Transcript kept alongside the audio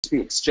be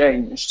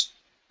exchanged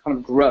kind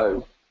of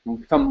grow and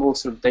become more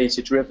sort of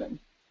data-driven,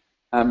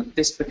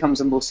 this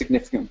becomes a more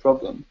significant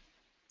problem.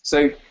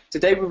 So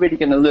today we're really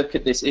going to look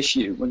at this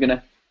issue. We're going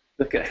to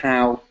look at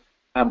how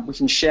we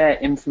can share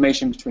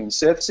information between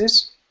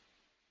services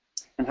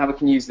and how we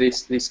can use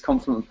this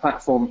Confluent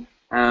platform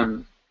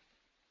and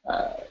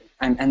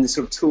the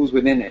sort of tools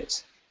within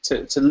it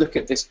to look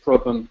at this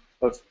problem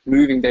of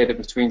moving data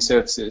between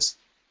services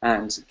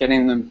and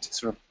getting them to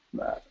sort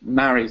of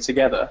marry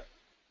together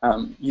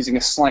using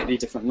a slightly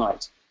different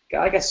light.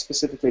 I guess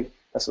specifically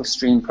a sort of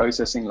stream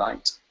processing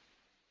light.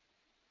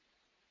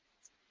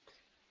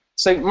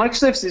 So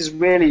microservices is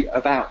really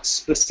about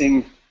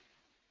splitting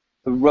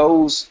the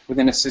roles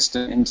within a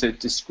system into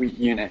discrete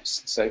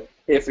units. So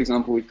here, for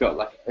example, we've got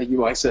like a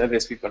UI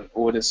service, we've got an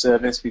order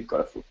service, we've got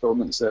a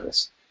fulfillment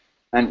service.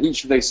 And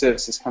each of those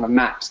services kind of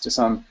maps to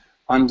some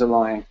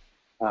underlying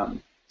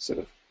sort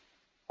of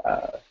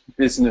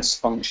business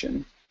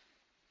function.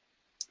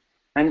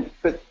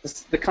 But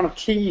the kind of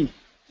key,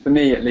 for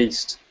me at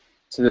least,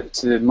 to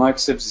the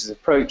microservices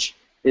approach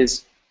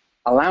is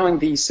allowing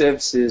these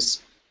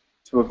services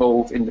to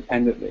evolve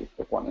independently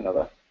of one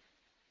another.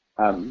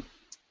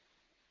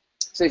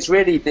 So it's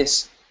really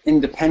this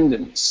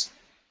independence,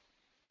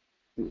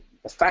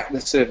 the fact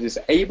that services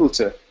are able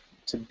to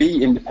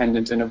be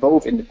independent and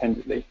evolve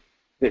independently,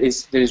 that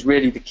is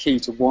really the key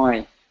to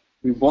why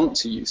we want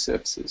to use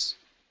services.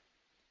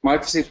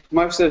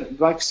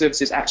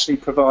 Microservices actually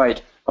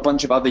provide a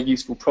bunch of other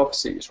useful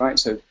properties, right?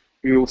 So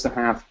we also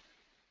have,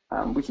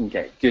 we can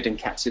get good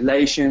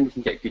encapsulation, we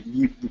can get good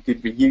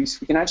reuse,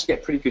 we can actually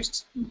get pretty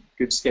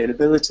good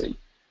scalability.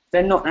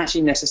 They're not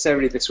actually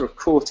necessarily the sort of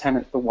core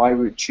tenet for why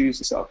we would choose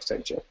this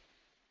architecture.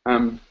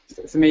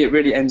 For me, it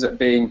really ends up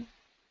being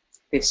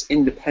its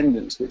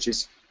independence, which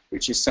is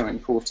so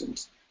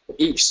important.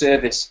 Each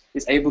service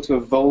is able to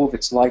evolve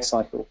its life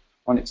cycle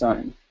on its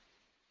own.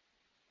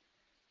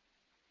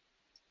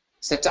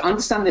 So to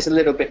understand this a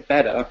little bit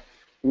better,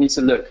 we need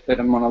to look at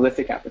a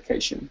monolithic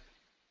application.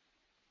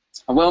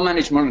 A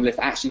well-managed monolith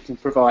actually can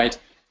provide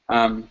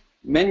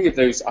many of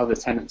those other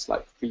tenets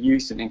like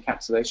reuse and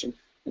encapsulation,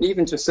 and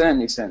even to a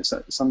certain extent,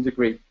 some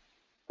degree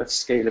of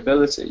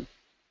scalability.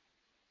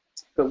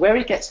 But where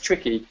it gets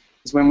tricky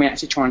is when we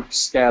actually try and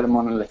scale the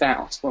monolith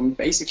out, when we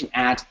basically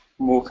add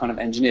more kind of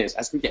engineers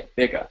as we get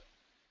bigger.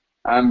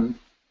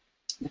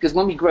 Because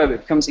when we grow,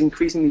 it becomes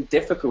increasingly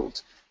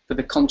difficult for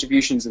the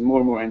contributions of more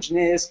and more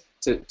engineers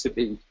to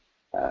be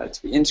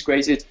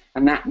integrated,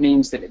 and that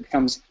means that it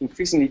becomes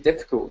increasingly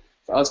difficult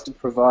for us to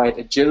provide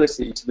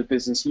agility to the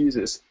business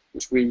users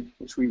which we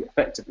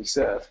effectively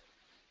serve.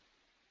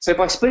 So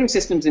by splitting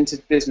systems into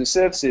business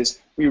services,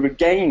 we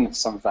regain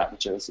some of that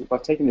agility. By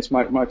taking this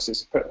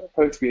microservice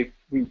approach, we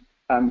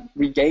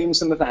regain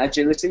some of that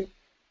agility,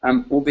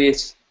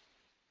 albeit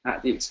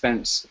at the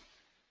expense,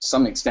 to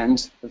some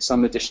extent, of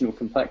some additional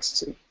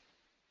complexity.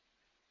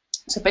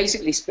 So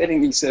basically,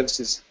 splitting these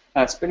services,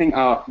 splitting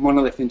our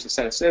monolith into a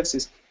set of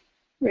services,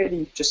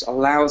 really just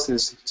allows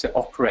us to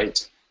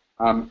operate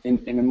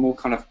in a more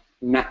kind of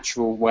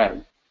natural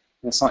way,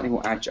 in a slightly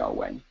more agile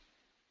way.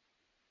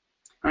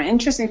 An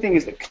interesting thing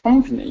is that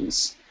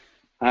companies,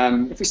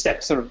 if we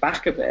step sort of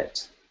back a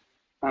bit,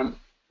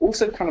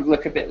 also kind of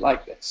look a bit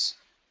like this.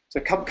 So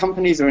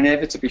companies are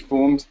inevitably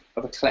formed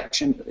of a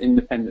collection of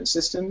independent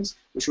systems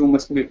which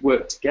almost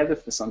work together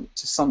to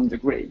some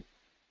degree.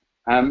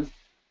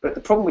 But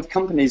the problem with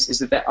companies is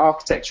that their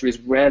architecture is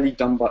rarely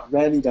done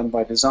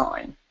by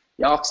design.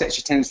 The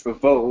architecture tends to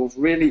evolve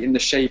really in the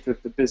shape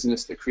of the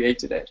business that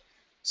created it.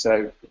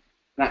 So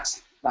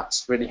that's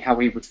really how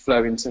we would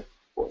flow into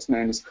what's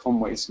known as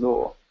Conway's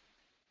law.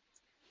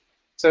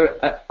 So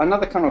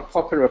another kind of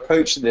popular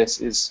approach to this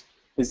is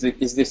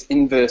this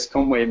inverse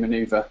Conway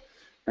maneuver.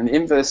 And the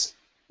inverse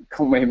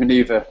Conway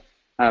maneuver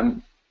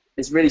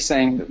is really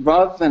saying that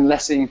rather than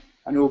letting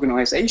an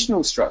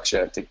organizational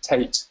structure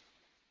dictate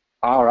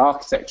our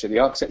architecture, the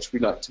architecture we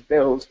like to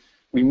build,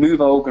 we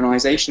move our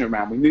organization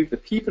around, we move the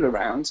people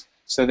around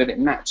so that it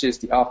matches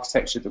the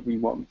architecture that we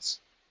want.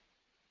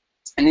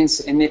 And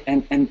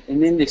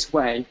in this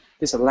way,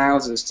 this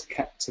allows us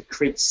to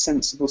create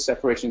sensible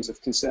separations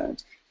of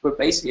concerns. We're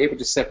basically able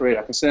to separate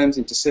our concerns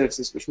into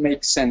services which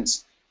make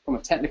sense from a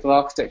technical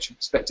architecture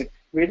perspective,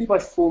 really by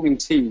forming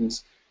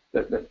teams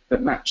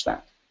that match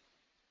that.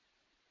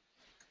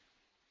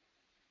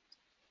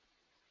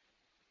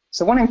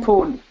 So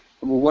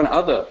one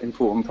other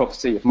important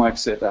property of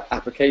microservice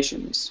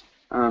applications,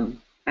 and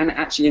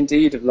actually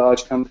indeed of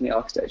large company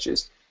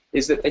architectures,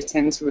 is that they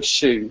tend to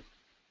eschew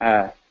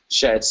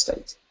shared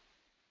state.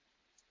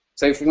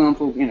 So, for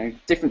example,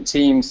 different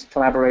teams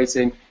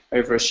collaborating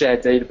over a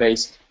shared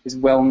database is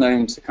well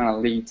known to kind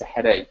of lead to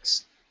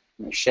headaches.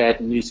 Shared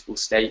immutable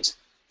state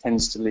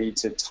tends to lead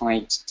to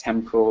tight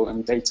temporal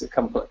and data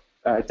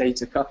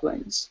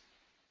couplings.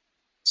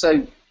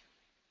 So,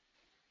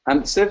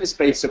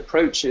 service-based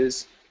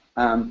approaches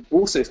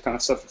also kind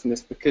of suffer from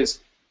this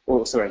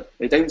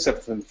they don't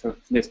suffer from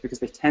this because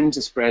they tend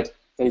to spread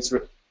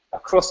data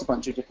across a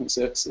bunch of different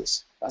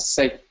services. That's to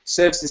say,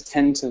 services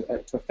tend to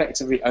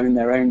effectively own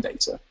their own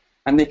data.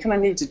 And they kind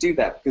of need to do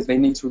that because they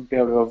need to be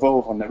able to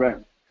evolve on their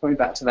own. Coming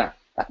back to that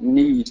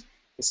need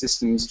for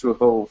systems to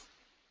evolve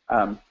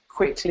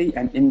quickly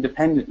and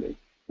independently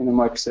in a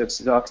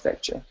microservices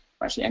architecture,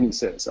 or actually any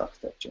service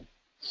architecture.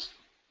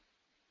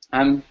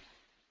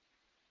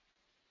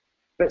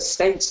 But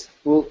state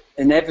will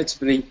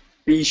inevitably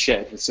be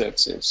shared with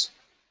services.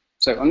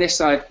 So on this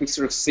side, we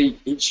sort of see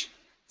each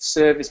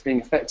service being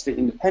effectively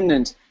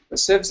independent, but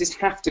services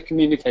have to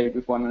communicate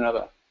with one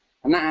another.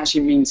 And that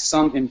actually means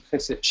some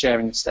implicit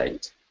sharing of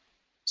state.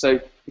 So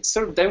we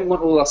sort of don't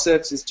want all our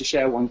services to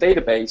share one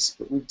database,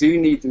 but we do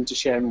need them to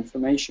share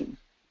information.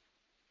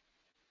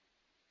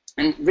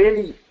 And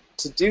really,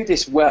 to do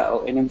this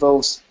well, it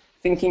involves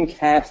thinking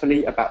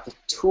carefully about the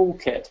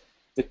toolkit,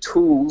 the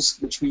tools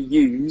which we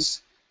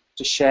use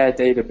to share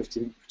data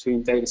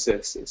between data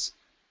services.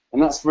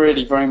 And that's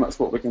really very much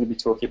what we're going to be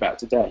talking about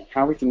today,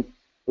 how we can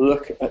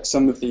look at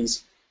some of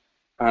these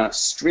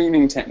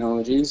streaming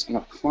technologies and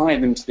apply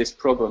them to this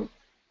problem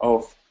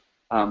of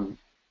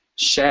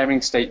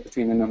sharing state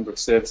between a number of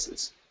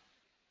services.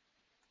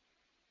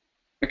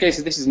 Okay,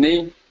 so this is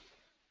me.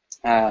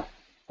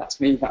 That's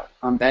me.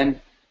 I'm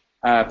Ben.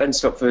 Ben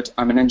Stopford.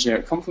 I'm an engineer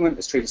at Confluent,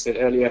 as Tracy said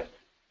earlier.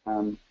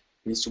 I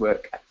used to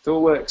work at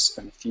ThoughtWorks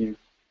and a few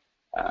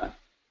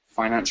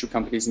financial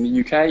companies in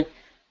the UK,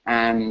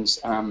 and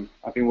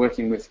I've been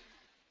working with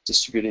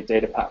distributed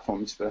data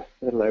platforms for a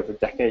little over a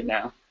decade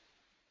now.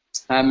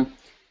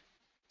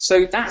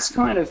 So that's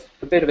kind of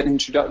a bit of an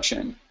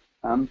introduction.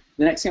 The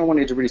next thing I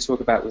wanted to really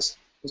talk about was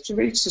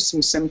really just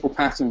some simple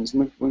patterns.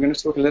 We're going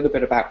to talk a little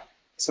bit about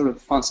some of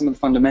the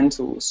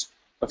fundamentals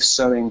of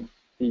sewing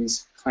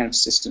these kind of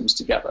systems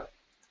together.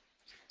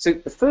 So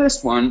the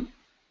first one,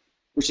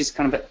 which is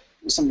kind of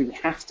something we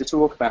have to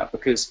talk about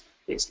because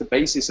it's the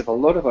basis of a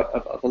lot of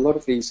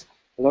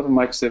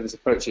microservice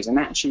approaches, and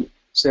actually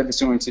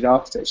service-oriented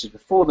architectures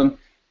before them,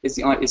 is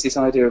this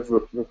idea of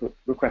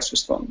request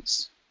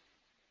response.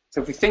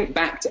 So if we think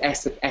back to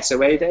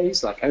SOA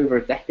days, like over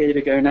a decade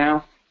ago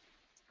now,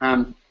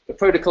 the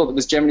protocol that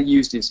was generally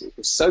used was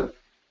SOAP.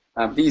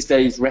 These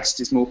days,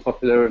 REST is more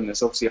popular, and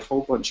there's obviously a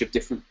whole bunch of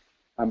different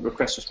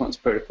request response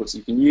protocols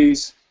you can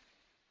use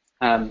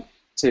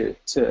to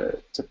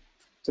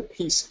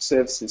piece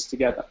services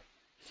together.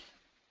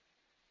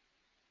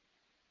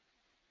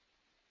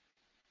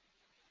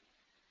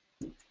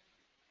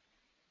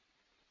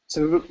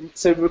 So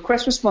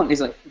request response is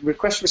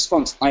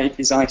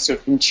sort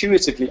of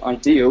intuitively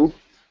ideal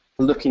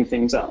for looking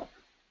things up.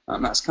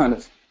 That's kind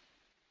of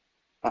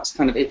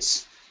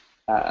its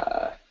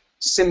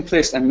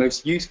simplest and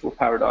most useful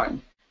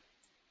paradigm.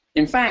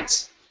 In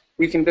fact,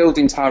 we can build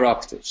entire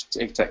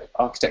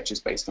architectures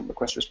based on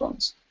request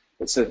response.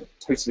 It's a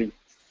totally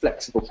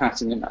flexible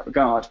pattern in that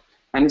regard,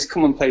 and it's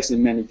commonplace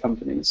in many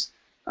companies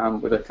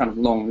with a kind of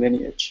long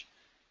lineage.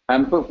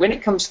 But when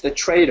it comes to the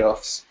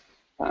trade-offs,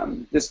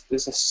 there's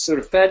a sort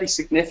of fairly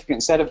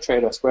significant set of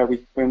trade-offs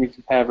when we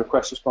compare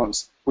request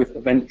response with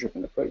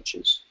event-driven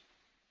approaches.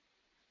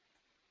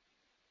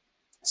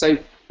 So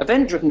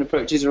event-driven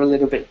approaches are a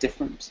little bit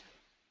different.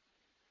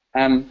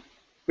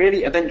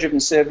 Really, event-driven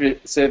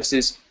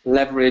services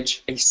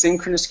leverage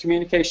asynchronous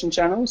communication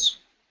channels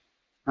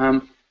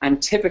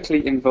and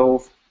typically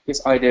involve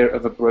this idea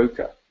of a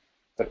broker.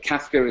 But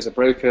Kafka is a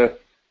broker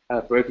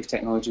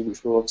technology,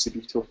 which we'll obviously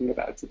be talking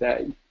about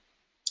today.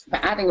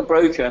 But adding a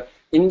broker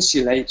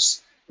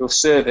insulates your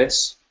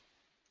service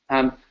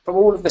from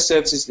all of the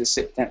services that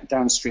sit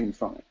downstream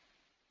from it.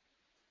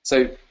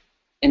 So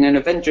in an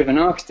event-driven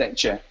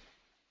architecture,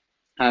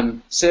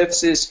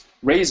 services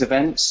raise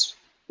events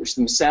which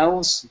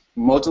themselves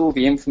model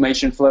the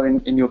information flow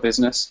in your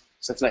business.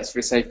 So let's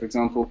say, for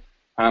example,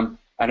 an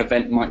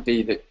event might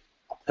be that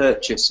a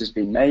purchase has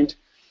been made,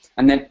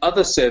 and then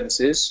other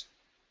services,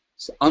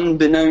 so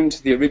unbeknown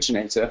to the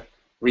originator,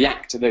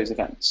 react to those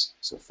events,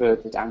 so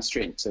further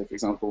downstream. So, for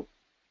example,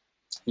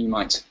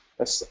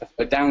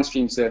 a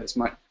downstream service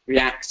might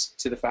react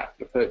to the fact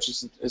that a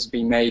purchase has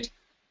been made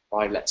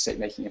by, let's say,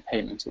 making a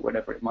payment or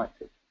whatever it might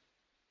be.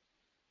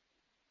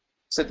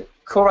 So the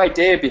core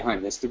idea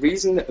behind this, the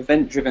reason that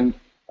event-driven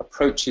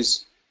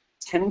approaches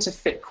tend to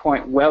fit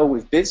quite well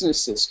with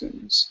business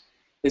systems,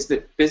 is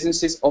that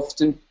businesses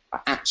often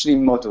are actually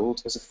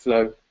modeled as a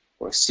flow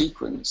or a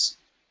sequence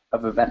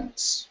of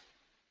events.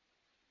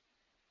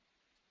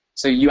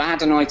 So you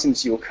add an item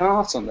to your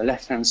cart on the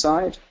left-hand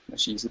side.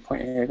 Let's use the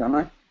pointer here, don't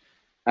I?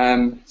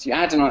 So you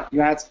add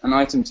an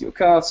item to your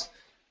cart.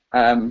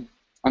 On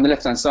the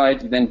left-hand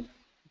side, you then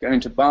go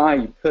into buy,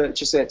 you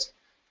purchase it.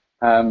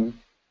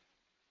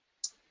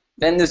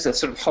 Then there's a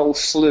sort of whole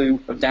slew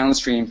of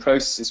downstream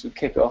processes we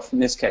kick off. In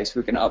this case,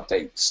 we're going to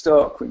update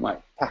stock. We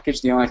might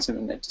package the item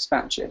and then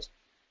dispatch it.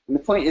 And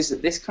the point is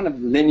that this kind of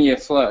linear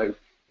flow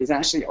is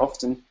actually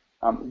often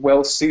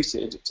well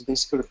suited to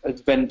this sort of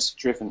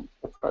event-driven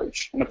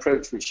approach, an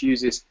approach which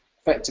uses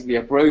effectively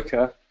a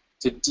broker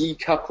to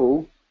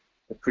decouple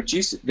the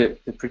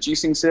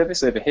producing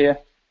service over here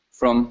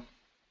from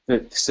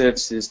the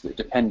services that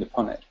depend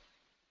upon it.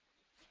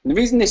 And the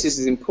reason this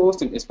is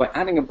important is by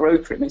adding a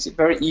broker, it makes it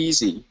very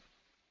easy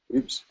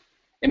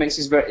it makes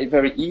it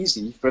very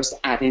easy for us to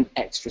add in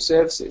extra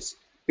services.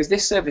 Because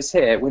this service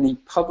here, when he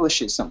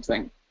publishes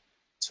something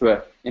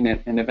to an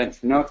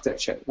event-driven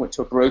architecture, or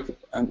to a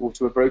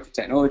broker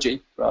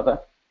technology rather,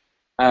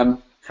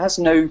 has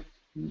no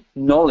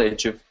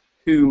knowledge of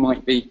who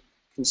might be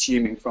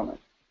consuming from it.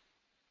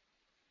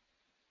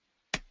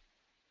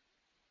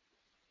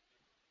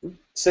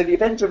 So the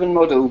event-driven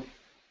model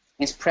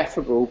is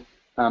preferable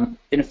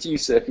in a few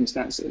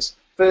circumstances.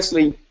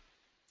 Firstly,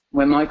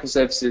 when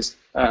microservices,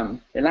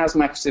 it allows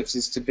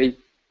microservices to be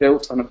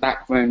built on a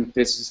backbone of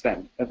business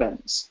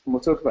events. And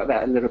we'll talk about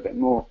that a little bit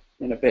more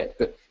in a bit,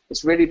 but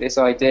it's really this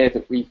idea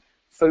that we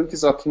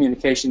focus our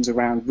communications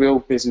around real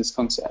business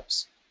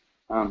concepts,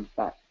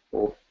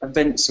 or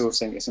event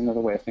sourcing is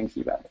another way of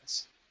thinking about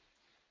this.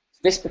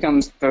 This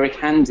becomes very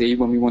handy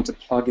when we want to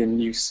plug in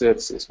new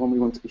services, when we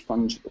want to be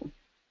fungible.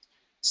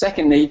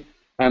 Secondly,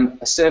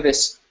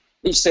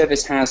 each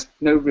service has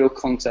no real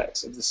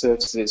context of the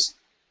services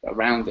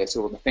around it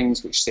or the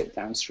things which sit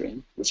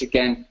downstream, which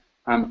again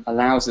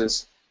allows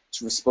us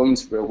to respond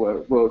to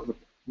real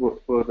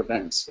world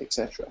events,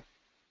 etc.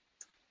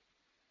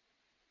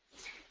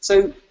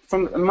 So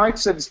from a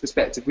microservice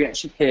perspective, we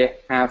actually here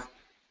have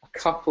a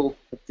couple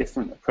of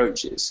different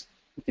approaches.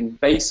 We can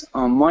base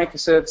our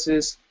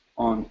microservices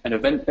on an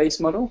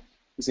event-based model,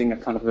 using a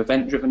kind of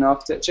event-driven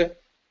architecture.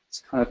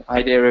 It's a kind of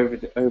idea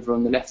over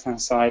on the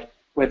left-hand side,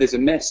 where there's a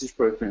message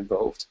broker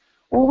involved,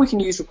 or we can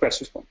use request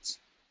response.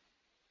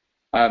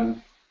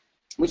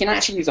 We can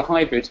actually use a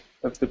hybrid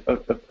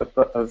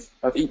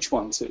of each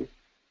one too.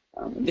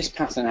 This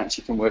pattern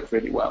actually can work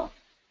really well,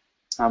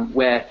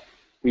 where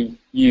we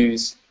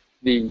use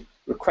the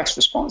request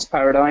response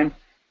paradigm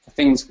for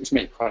things which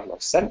make quite a lot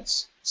of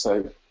sense,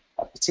 so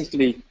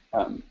particularly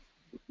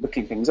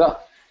looking things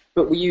up,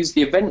 but we use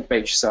the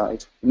event-based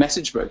side, the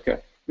message broker,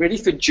 really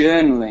for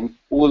journaling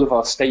all of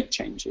our state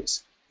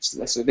changes. So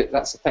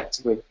that's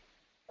effectively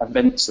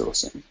event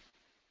sourcing.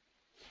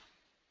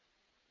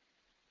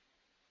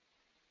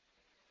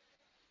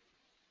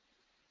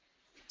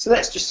 So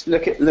let's just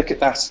look at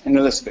that in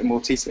a little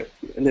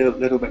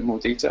bit more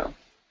detail,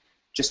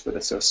 just with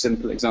a sort of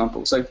simple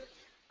example. So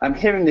I'm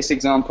here in this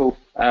example.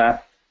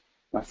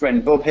 My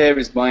friend Bob here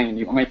is buying a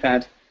new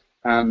iPad,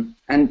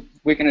 and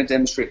we're going to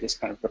demonstrate this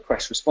kind of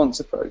request response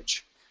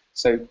approach.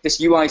 So this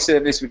UI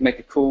service would make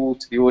a call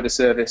to the order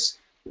service,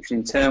 which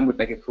in turn would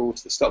make a call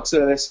to the stock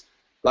service.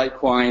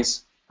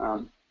 Likewise,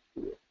 to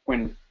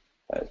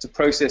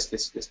process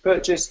this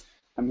purchase,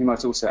 and we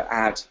might also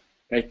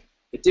make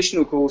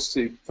additional calls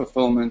to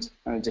fulfillment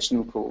and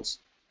additional calls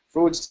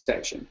for fraud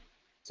detection.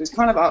 So it's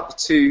kind of up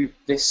to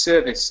this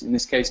service, in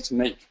this case, to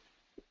make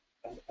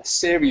a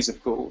series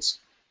of calls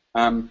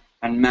and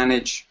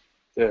manage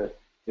the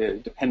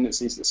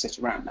dependencies that sit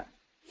around that.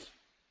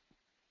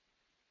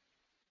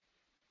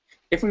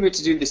 If we were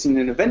to do this in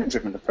an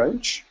event-driven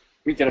approach,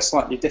 we get a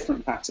slightly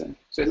different pattern.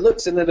 So it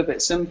looks a little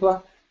bit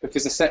simpler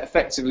because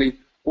effectively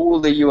all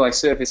the UI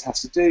service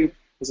has to do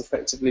is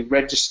effectively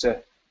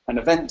register an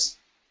event.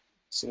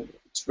 So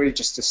it's really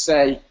just to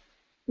say,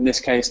 in this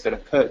case, that a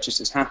purchase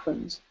has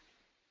happened.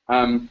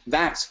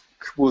 That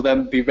will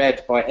then be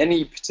read by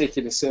any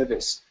particular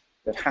service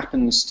that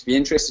happens to be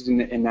interested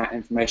in that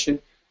information.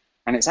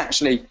 And it's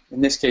actually, in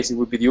this case, it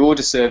would be the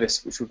order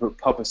service which would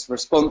publish a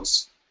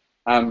response,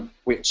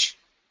 which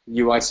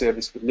the UI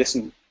service would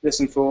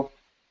listen for,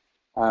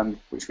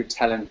 which would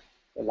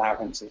allow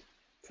him to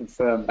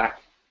confirm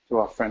back to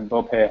our friend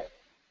Bob here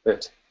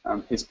that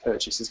his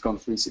purchase has gone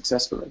through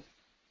successfully.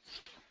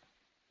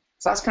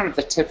 So that's kind of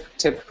the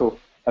typical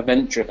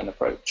event-driven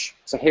approach.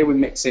 So here we're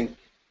mixing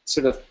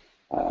sort of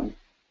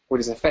what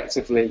is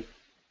effectively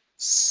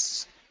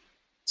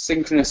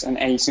synchronous and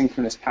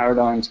asynchronous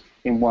paradigms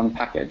in one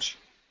package.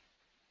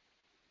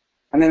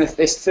 And then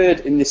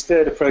in this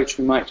third approach,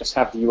 we might just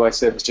have the UI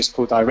service just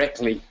call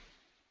directly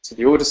to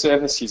the order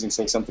service using,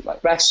 say, something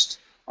like REST,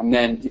 and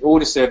then the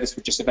order service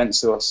would just event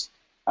source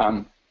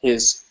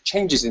his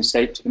changes in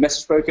state to the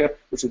message broker,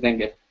 which would then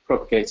get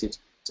propagated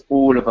to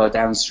all of our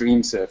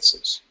downstream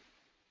services.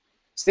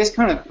 So this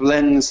kind of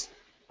blends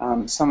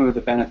some of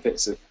the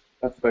benefits of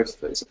both of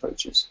those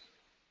approaches.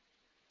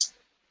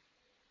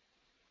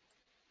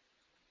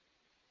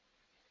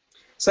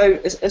 So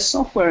as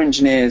software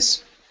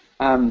engineers,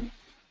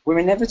 we're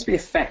inevitably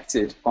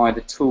affected by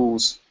the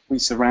tools we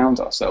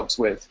surround ourselves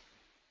with.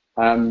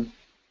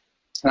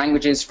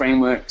 Languages,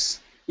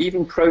 frameworks,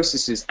 even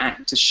processes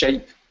act to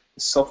shape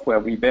the software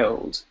we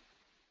build.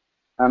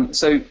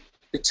 So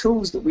the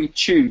tools that we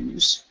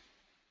choose,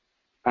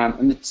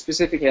 and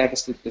specifically, I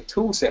guess, the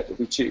tool set that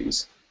we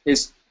choose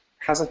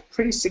has a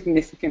pretty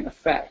significant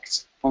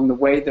effect on the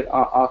way that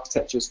our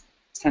architectures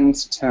tend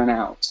to turn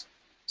out.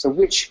 So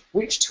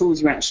which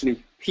tools you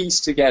actually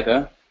piece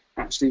together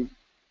actually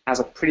has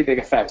a pretty big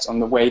effect on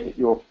the way that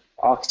your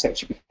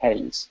architecture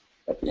behaves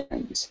at the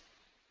end.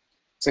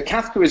 So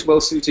Kafka is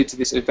well suited to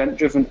this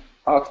event-driven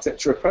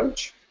architecture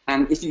approach,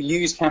 and if you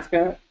use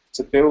Kafka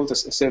to build a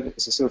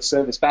sort of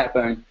service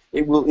backbone,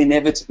 it will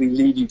inevitably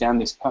lead you down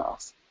this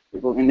path.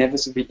 It will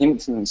inevitably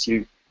influence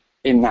you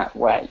in that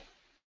way.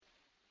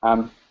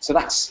 So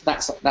that's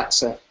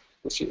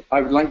which I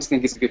would like to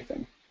think is a good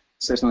thing,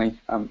 certainly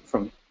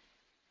from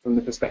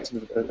the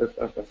perspective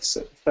of a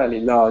fairly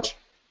large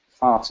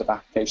class of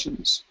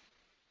applications.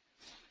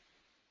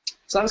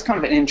 So that was kind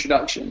of an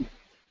introduction.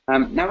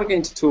 Now we're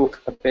going to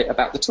talk a bit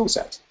about the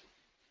toolset.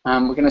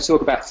 We're going to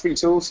talk about 3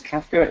 tools: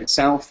 Kafka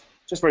itself,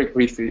 just very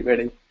briefly,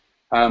 really.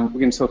 We're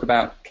going to talk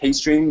about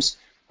K-streams,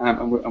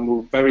 and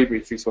we'll very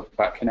briefly talk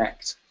about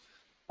Connect.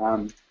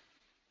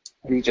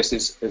 Really just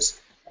as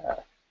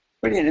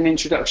really an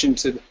introduction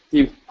to the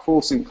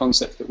important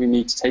concepts that we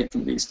need to take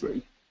from these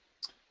 3.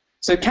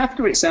 So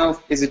Kafka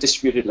itself is a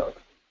distributed log.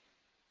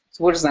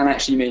 So what does that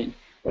actually mean?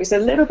 Well, it's a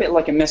little bit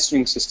like a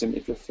messaging system,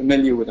 if you're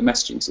familiar with a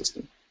messaging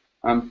system.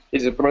 It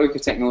is a broker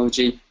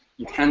technology.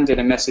 You hand it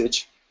a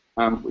message,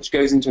 which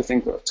goes into a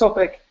thing called a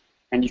topic,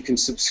 and you can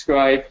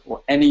subscribe,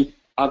 or any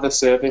other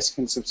service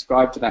can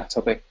subscribe to that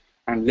topic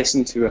and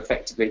listen to,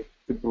 effectively,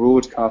 the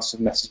broadcast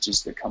of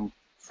messages that come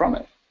from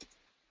it.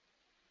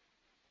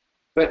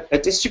 But a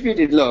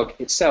distributed log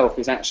itself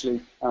is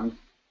actually a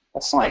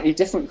slightly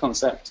different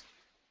concept,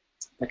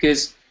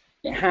 because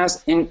it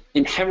has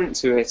inherent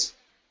to it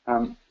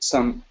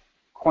some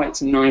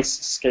quite nice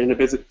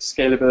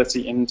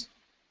scalability and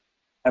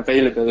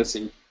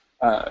availability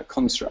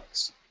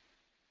constructs.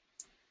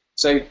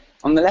 So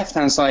on the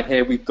left-hand side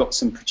here, we've got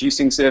some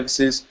producing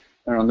services,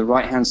 and on the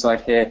right-hand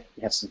side here,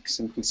 we have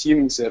some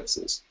consuming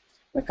services.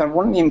 And kind of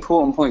one of the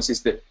important points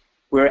is that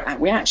we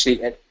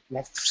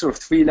have sort of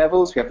 3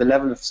 levels. We have the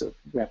level of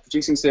we have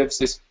producing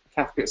services,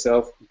 Kafka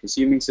itself, and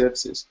consuming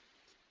services,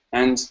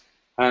 and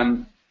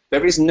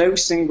there is no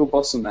single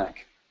bottleneck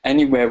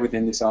anywhere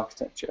within this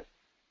architecture.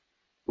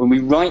 When we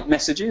write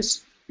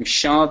messages, we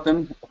shard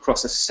them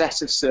across a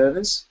set of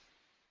servers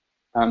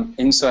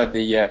inside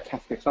the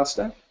Kafka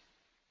cluster.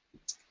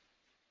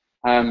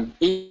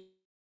 Each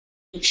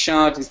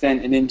shard is then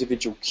an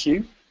individual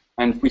queue,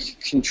 and we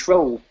can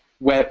control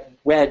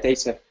where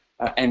data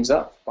ends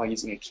up by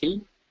using a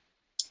key,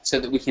 so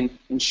that we can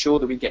ensure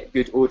that we get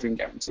good ordering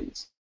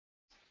guarantees.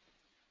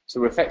 So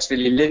we're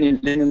effectively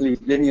linearly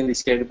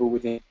scalable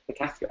within the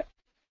Kafka.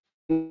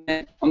 And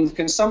then on the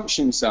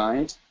consumption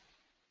side,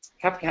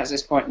 Kafka has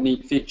this quite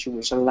neat feature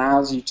which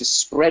allows you to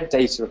spread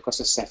data across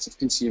a set of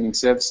consuming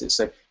services.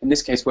 So in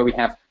this case, where we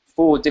have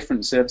 4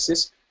 different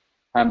services,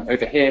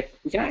 over here,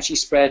 we can actually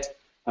spread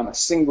a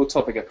single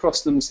topic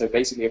across them. So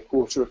basically, a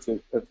quarter of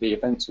the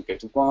events will go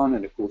to one,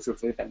 and a quarter of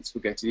the events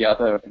will go to the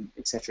other, and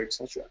et cetera, et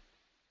cetera.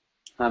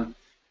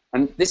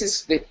 And this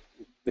is the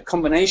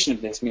combination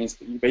of this means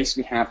that you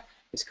basically have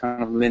this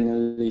kind of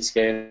linearly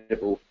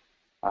scalable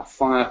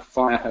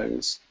fire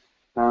hose.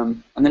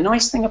 And the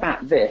nice thing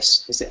about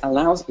this is it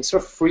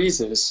sort of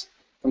frees us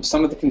from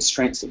some of the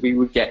constraints that we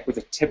would get with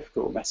a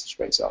typical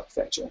message-based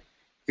architecture,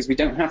 because we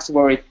don't have to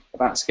worry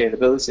about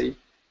scalability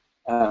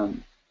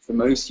for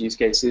most use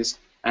cases,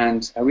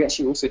 and we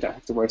actually also don't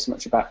have to worry so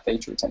much about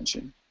data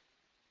retention.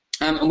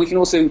 And we can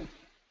also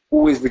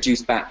always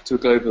reduce back to a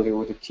globally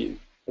ordered queue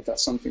if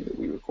that's something that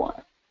we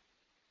require.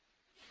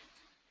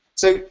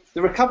 So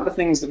there are a couple of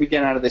things that we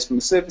get out of this from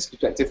a service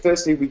perspective.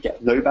 Firstly, we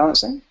get load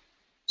balancing.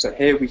 So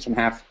here we can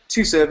have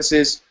 2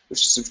 services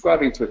which are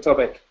subscribing to a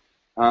topic,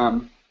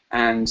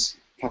 and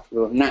Kafka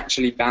will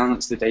naturally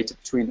balance the data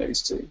between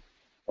those 2.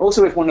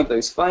 Also, if one of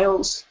those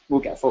fails,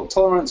 we'll get fault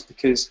tolerance,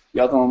 because the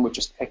other one would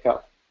just pick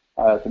up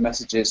the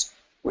messages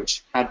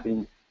which had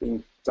been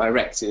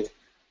directed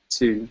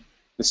to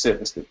the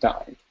service that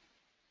died.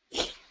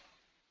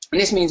 And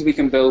this means we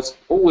can build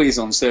always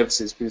on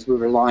services, because we're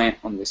reliant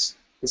on this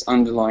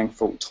underlying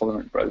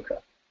fault-tolerant broker.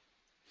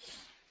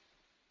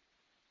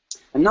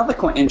 Another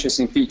quite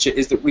interesting feature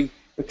is that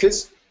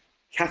because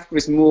Kafka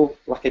is more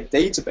like a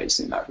database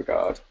in that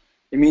regard,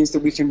 it means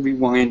that we can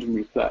rewind and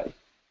replay.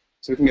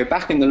 So we can go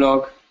back in the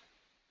log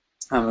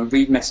and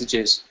read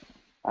messages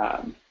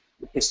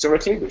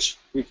historically, which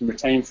we can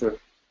retain for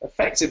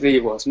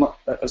effectively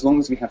as long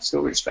as we have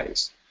storage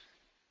space.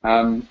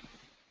 And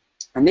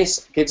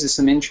this gives us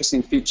some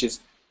interesting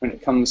features when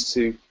it comes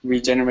to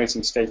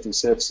regenerating state in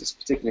services,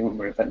 particularly when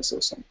we're event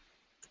sourcing.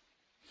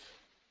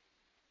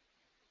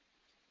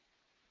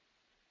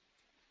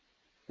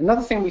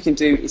 Another thing we can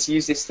do is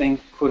use this thing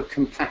called a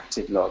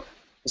compacted log.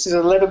 This is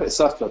a little bit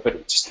subtler, but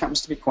it just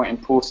happens to be quite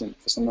important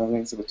for some of the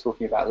things that we're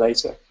talking about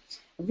later.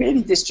 And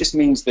really, this just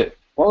means that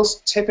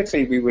whilst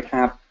typically we would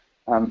have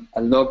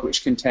a log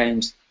which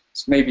contains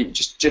maybe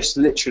just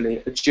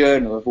literally a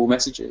journal of all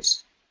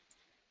messages,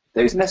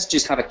 those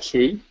messages have a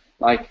key,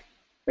 like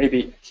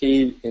maybe a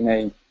key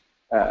in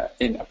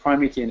a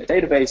primary key in a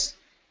database,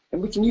 and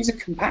we can use a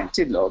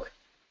compacted log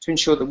to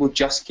ensure that we'll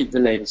just keep the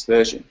latest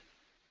version.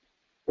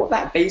 What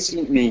that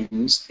basically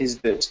means is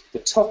that the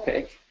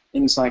topic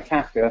inside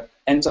Kafka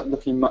ends up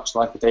looking much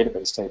like a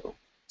database table.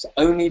 So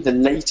only the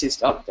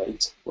latest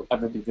update will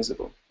ever be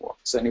visible, or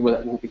certainly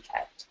will be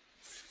kept.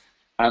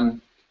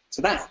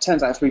 So that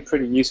turns out to be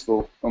pretty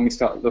useful when we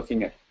start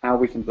looking at how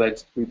we can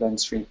blend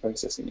stream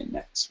processing in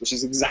Nets, which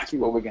is exactly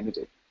what we're going to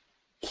do.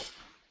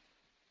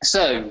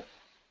 So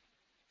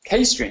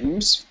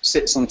K-streams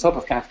sits on top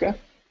of Kafka,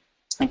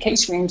 And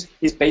K-Streams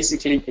is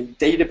basically a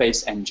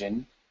database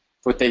engine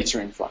for data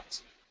in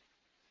flight.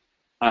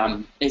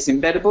 It's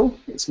embeddable.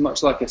 It's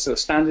much like a sort of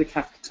standard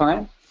Kafka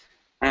client,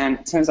 and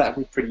it turns out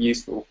to be pretty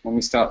useful when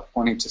we start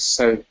wanting to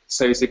sew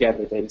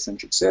together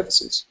data-centric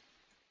services.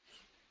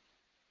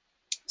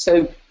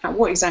 So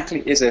what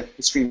exactly is a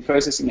stream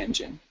processing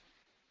engine?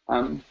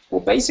 Well,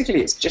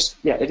 basically, it's just,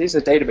 it is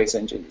a database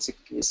engine.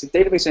 It's a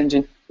database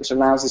engine which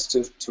allows us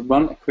to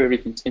run a query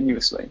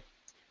continuously.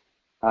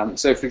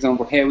 So, for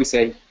example, here we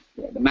say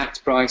the max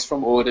price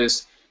from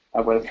orders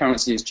where the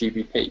currency is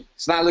GBP.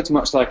 So that looks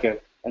much like an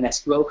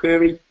SQL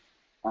query.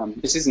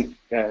 This isn't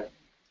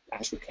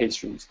actual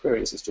K-Streams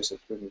queries. It's just a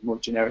more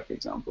generic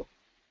example.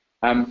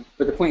 But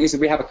the point is that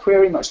we have a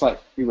query much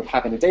like we would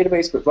have in a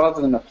database, but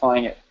rather than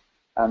applying it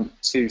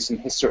to some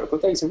historical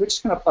data, we're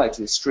just going to apply it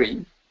to the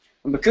stream.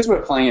 And because we're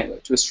applying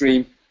it to a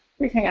stream,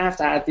 we're going to have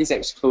to add these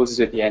extra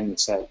clauses at the end that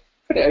say,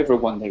 put it over a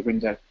one-day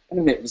window and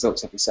emit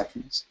results every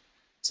second.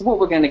 So what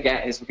we're going to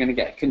get is we're going to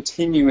get a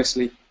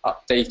continuously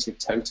updated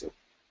total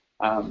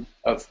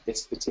of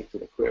this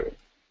particular query.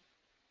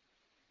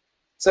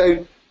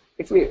 So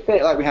if we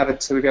like we have a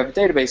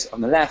database on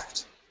the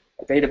left,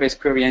 a database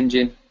query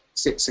engine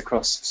sits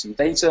across some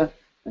data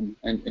and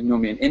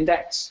normally an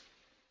index.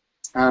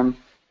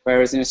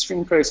 Whereas in a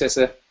stream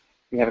processor,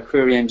 we have a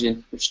query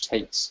engine which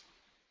takes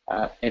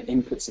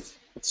inputs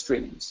of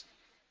streams.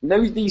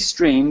 And these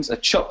streams are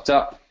chopped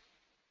up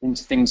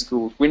into things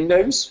called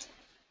windows,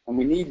 and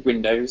we need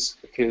windows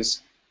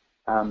because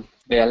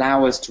they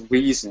allow us to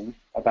reason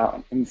about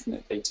an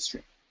infinite data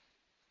stream.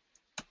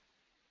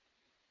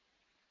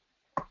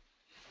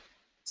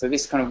 So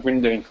this kind of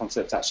windowing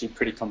concept is actually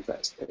pretty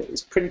complex.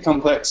 It's pretty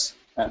complex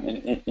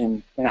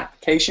in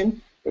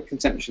application, but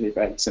conceptually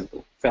fairly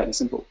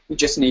simple. We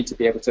just need to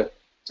be able to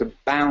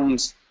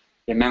bound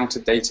the amount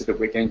of data that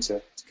we're going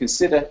to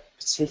consider,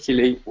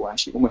 particularly, or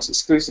actually almost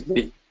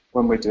exclusively,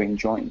 when we're doing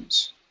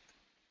joins.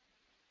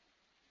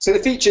 So the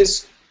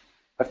features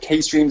of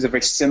K-Streams are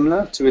very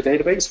similar to a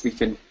database.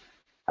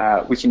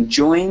 We can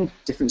join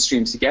different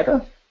streams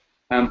together.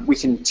 We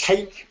can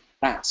take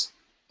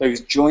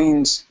those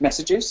joined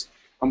messages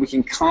and we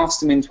can cast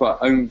them into our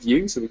own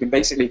view. So we can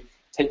basically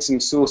take some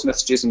source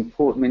messages and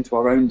port them into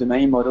our own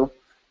domain model.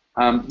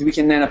 We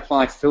can then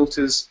apply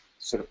filters,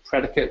 sort of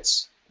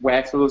predicates,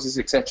 where clauses,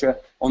 etc.,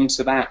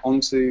 onto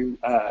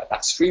that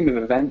stream of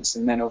events,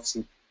 and then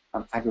obviously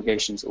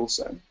aggregations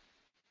also.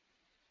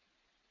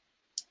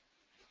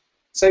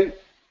 So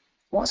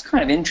what's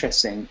kind of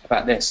interesting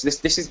about this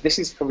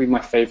is probably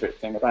my favorite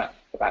thing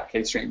about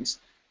K-Streams,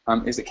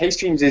 is that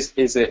K-Streams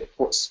is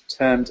what's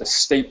termed a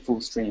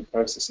stateful stream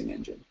processing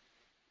engine.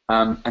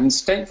 And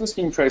stateful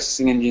stream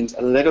processing engines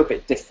are a little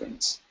bit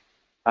different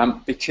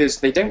because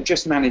they don't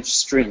just manage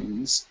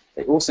streams,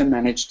 they also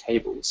manage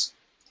tables.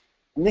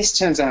 And this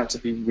turns out to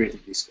be really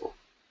useful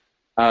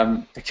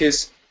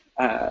because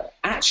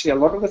actually a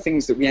lot of the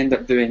things that we end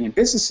up doing in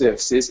business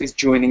services is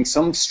joining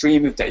some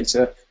stream of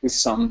data with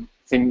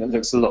something that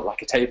looks a lot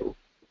like a table.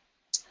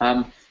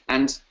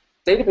 And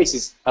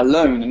databases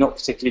alone are not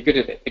particularly good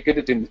at it. They're good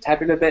at doing the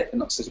tabular bit, they're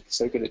not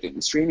so good at doing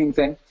the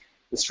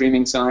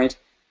streaming side.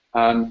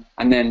 And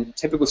then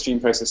typical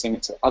stream processing,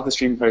 it's other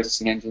stream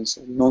processing engines,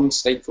 so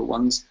non-stateful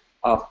ones,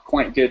 are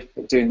quite good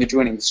at doing the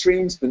joining the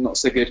streams, but not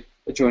so good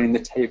at joining the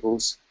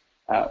tables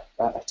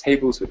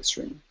with a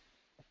stream.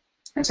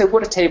 And so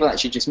what a table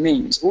actually just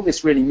means, all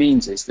this really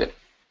means is that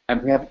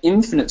we have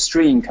infinite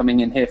stream coming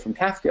in here from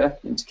Kafka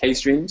into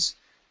K-Streams,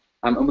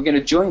 and we're going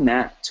to join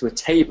that to a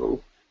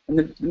table. And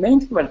the main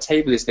thing about a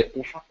table is that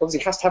it obviously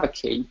has to have a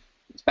key.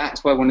 It's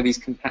backed by one of these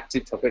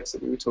compacted topics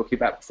that we were talking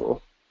about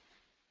before.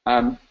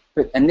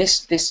 But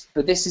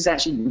this is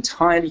actually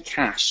entirely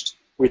cached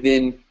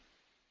within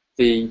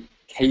the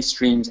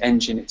K-Streams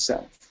engine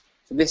itself.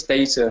 So this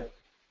data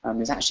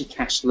is actually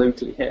cached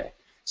locally here.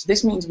 So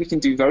this means we can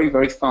do very,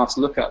 very fast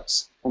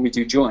lookups when we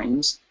do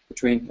joins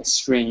between a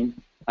stream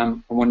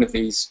and one of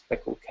these, they're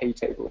called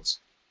K-tables.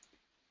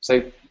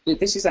 So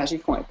this is actually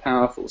quite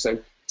powerful. So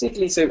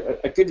particularly,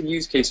 a good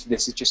use case for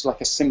this is just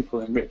like a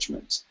simple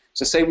enrichment.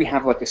 So say we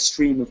have like a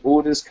stream of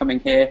orders coming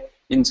here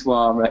into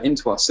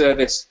our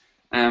service,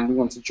 and we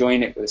want to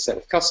join it with a set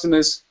of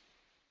customers.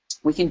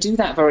 We can do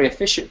that very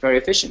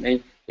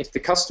efficiently if the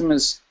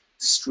customer's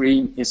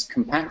stream is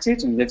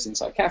compacted and lives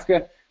inside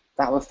Kafka.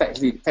 That will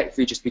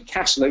effectively just be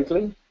cached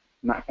locally,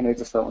 and that can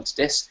overflow onto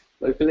disk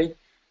locally.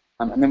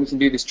 And then we can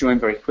do this join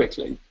very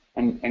quickly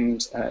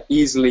and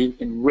easily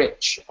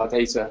enrich our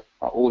data,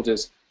 our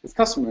orders, with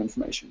customer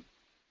information.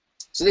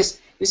 So this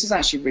is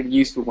actually really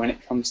useful when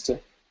it comes to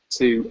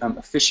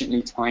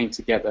efficiently tying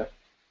together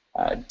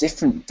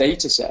different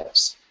data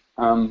sets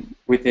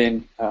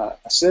within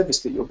a service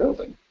that you're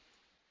building.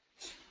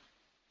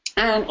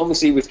 And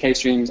obviously with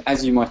K-Streams,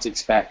 as you might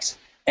expect,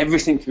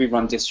 everything can be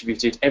run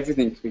distributed,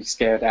 everything can be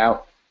scaled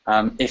out.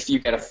 If you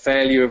get a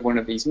failure of one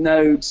of these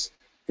nodes,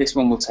 this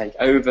one will take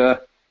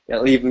over.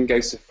 It'll even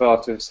go so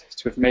far to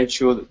have made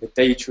sure that the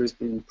data has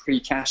been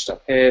pre-cached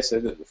up here so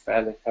that the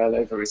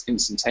failover is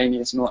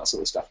instantaneous and all that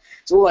sort of stuff.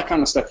 So all that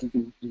kind of stuff you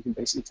can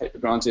basically take for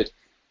granted.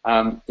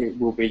 it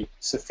will be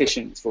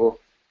sufficient for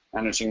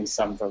managing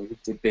some very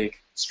big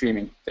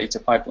streaming data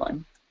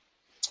pipeline.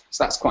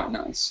 So that's quite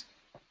nice.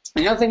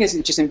 And the other thing is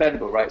it's just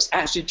embeddable, right? It's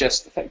actually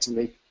just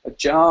effectively a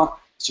jar.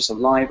 It's just a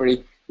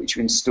library which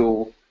you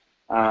install,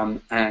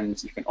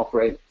 and you can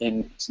operate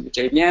in the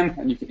JVM,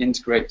 and you can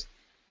integrate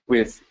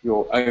with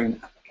your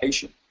own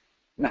application.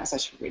 And that's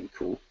actually really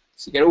cool.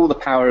 So you get all the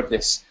power of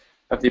this,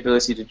 of the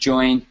ability to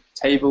join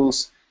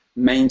tables,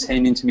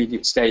 maintain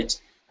intermediate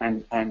state,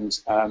 and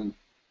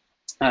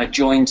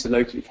join to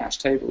locally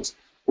cached tables,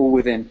 all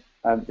within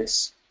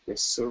this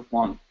sort of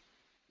one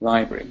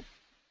library.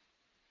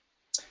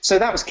 So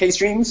that was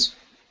K-streams.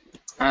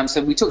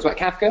 So we talked about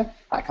Kafka,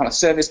 that kind of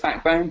service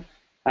backbone.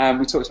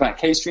 We talked about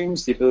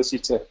K-streams, the ability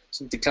to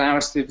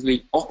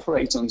declaratively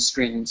operate on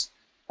streams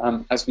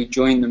as we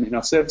join them in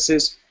our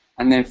services.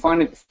 And then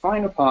finally, the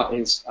final part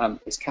is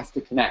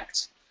Kafka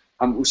Connect,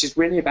 which is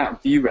really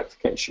about view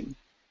replication.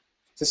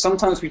 So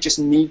sometimes we just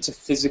need to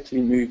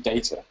physically move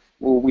data,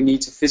 or we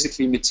need to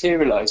physically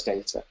materialize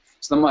data.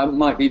 So that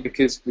might be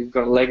because we've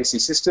got a legacy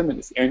system and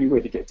it's the only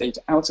way to get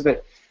data out of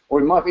it, or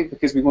it might be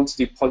because we want to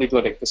do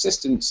polyglottic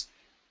persistence,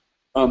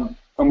 and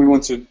we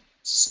want to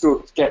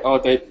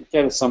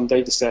get some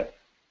data set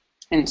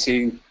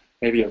into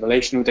maybe a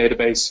relational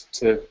database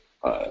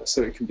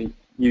so it can be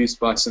used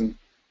by some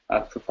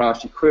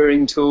proprietary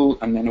querying tool,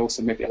 and then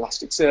also maybe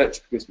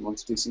Elasticsearch because we want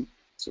to do some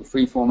sort of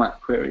free format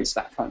queries,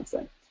 that kind of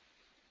thing.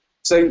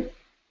 So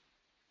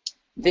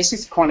this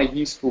is quite a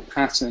useful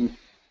pattern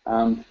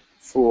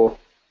for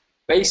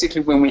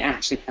basically when we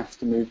actually have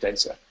to move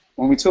data.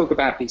 When we talk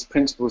about these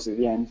principles at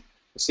the end,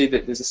 you'll see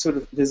that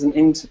there's an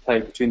interplay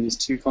between these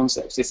two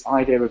concepts. This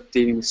idea of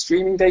dealing with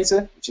streaming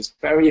data, which is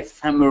very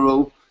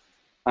ephemeral,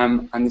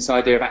 and this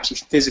idea of actually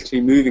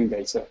physically moving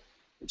data,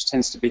 which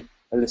tends to be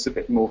a little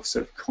bit more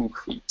sort of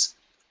concrete.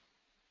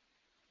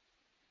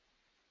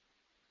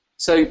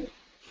 So,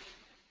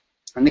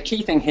 and the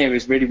key thing here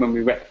is really when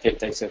we replicate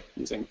data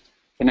using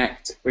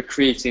Connect, we're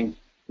creating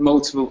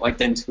multiple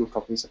identical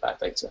copies of that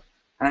data.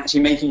 And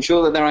actually making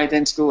sure that they're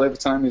identical over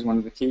time is one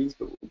of the keys,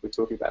 but we'll be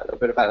talking about a little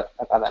bit about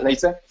that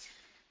later.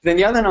 Then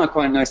the other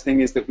quite nice thing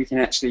is that we can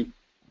actually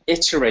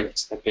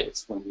iterate a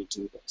bit when we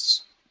do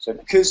this. So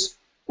because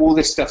all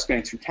this stuff's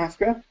going through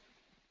Kafka,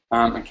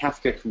 and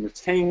Kafka can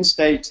retain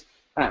state,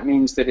 that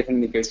means that if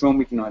anything goes wrong,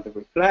 we can either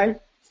replay,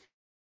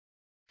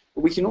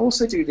 but we can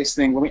also do this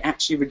thing where we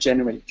actually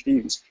regenerate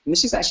views. And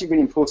this is actually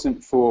really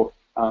important for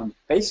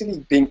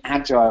basically being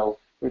agile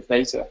with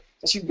data.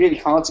 It's actually really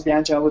hard to be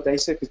agile with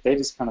data because data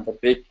is kind of a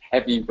big,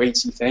 heavy,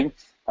 weighty thing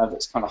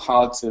that's kind of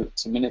hard to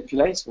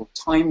manipulate or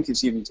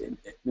time-consuming to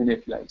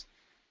manipulate.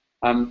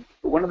 But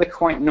one of the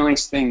quite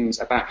nice things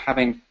about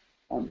having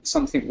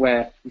something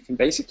where you can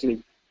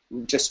basically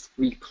just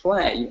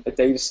replay a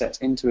data set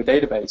into a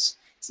database,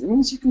 so it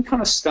means you can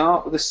kind of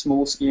start with a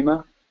small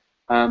schema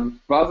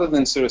rather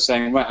than sort of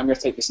saying, right, I'm going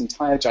to take this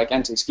entire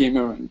gigantic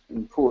schema and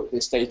import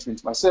this data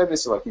into my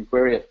service so I can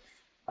query it.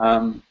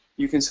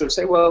 You can sort of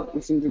say, well,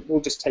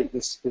 we'll just take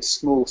this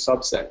small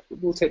subset.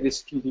 We'll take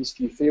these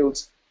few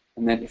fields,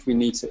 and then if we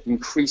need to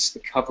increase the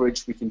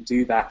coverage, we can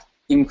do that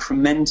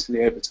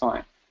incrementally over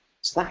time.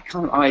 So that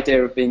kind of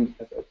idea of being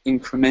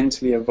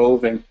incrementally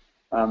evolving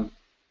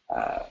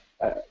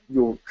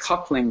your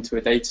coupling to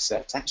a data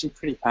set is actually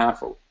pretty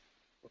powerful,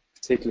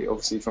 particularly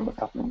obviously from a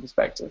coupling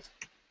perspective.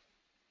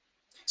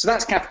 So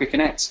that's Kafka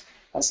Connect.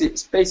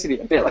 It's basically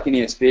a bit like an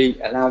ESB.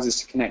 It allows us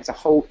to connect a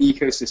whole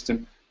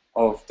ecosystem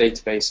of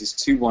databases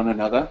to one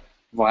another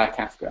via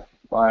Kafka,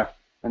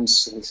 and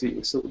so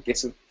it sort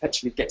of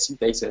actually gets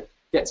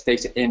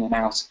data in and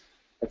out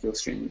of your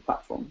streaming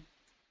platform.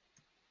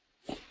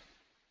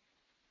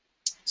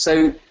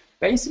 So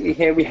basically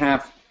here we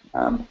have,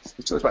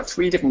 we talked about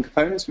 3 different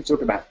components. We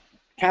talked about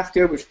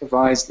Kafka, which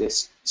provides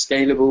this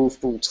scalable,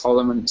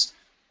 fault-tolerant,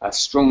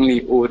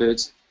 strongly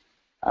ordered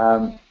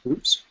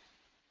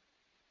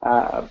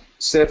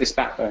service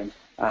backbone,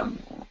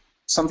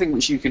 something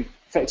which you can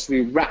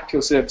effectively wrap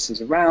your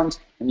services around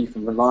and you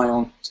can rely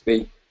on to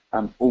be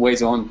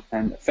always on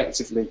and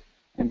effectively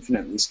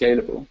infinitely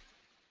scalable.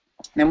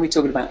 Then we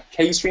talked about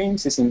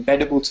K-streams, this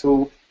embeddable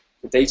tool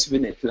for data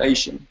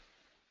manipulation,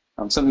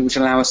 something which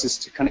allows us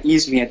to kind of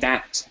easily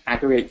adapt,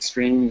 aggregate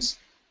streams,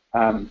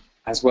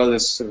 as well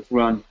as sort of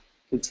run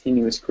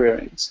continuous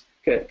queries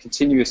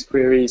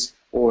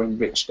or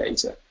enrich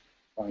data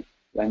by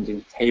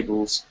blending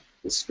tables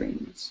with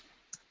streams.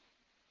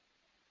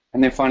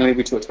 And then finally,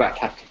 we talked about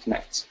Kafka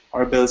Connect,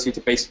 our ability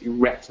to basically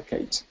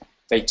replicate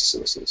data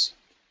sources.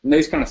 And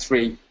those kind of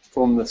 3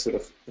 form the sort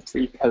of the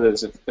 3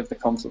 pillars of the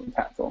Confluent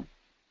platform.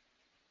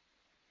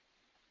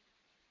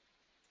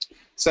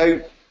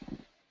 So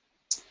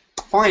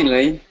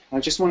finally, I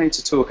just wanted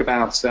to talk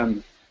about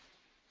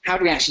how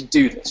do we actually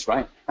do this,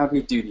 right? How do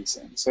we do these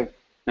things? So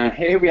now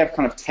here we have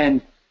kind of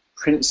 10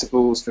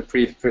 principles for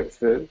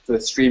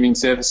streaming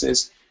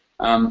services,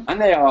 and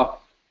they are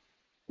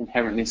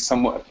inherently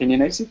somewhat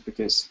opinionated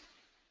because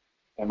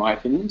they're my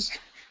opinions.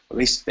 At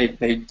least they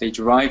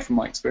derive from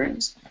my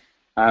experience.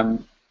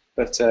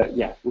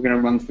 Yeah, we're going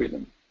to run through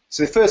them.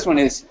 So the first one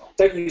is,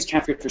 don't use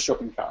Kafka for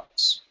shopping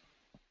carts.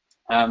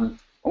 And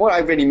what I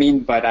really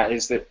mean by that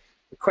is that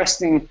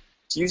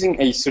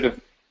using a sort of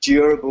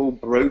durable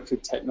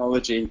brokered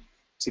technology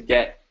to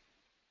get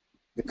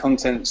the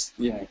contents,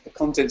 the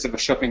contents of a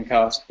shopping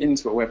cart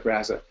into a web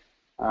browser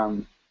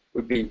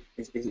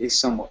is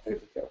somewhat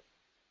overkill.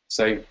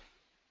 So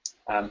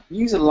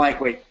use a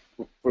lightweight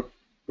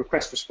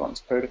request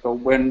response protocol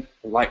when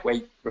the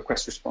lightweight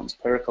request response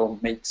protocol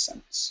makes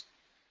sense.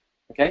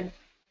 Okay,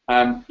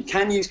 you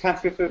can use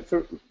Kafka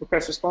for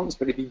request response,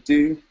 but if you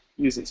do,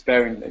 use it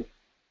sparingly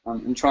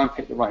and try and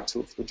pick the right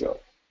tool for the job.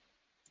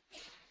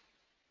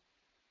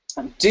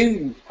 And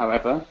do,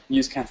 however,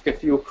 use Kafka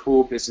for your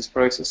core business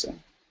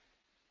processing.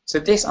 So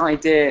this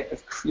idea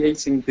of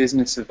creating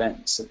business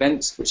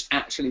events which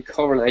actually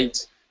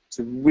correlate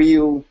to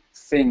real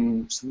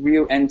things,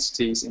 real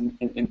entities in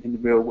the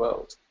real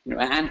world.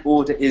 An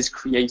order is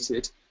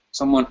created,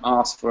 someone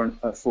asked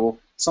for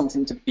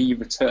something to be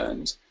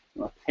returned,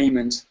 a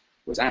payment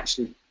was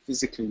actually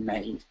physically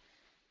made.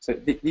 So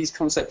these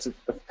concepts of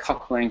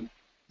coupling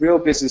real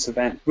business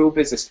event, real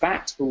business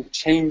fact, real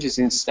changes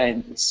in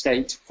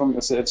state from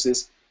your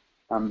services,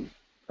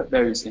 put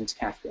those into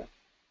Kafka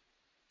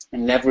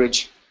and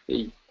leverage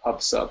the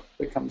pub sub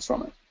that comes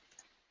from it.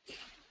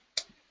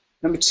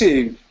 Number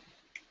two,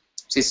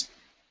 which is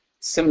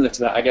similar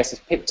to that, I guess, is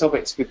pick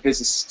topics with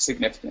business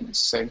significance.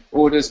 So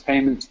orders,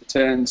 payments,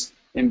 returns,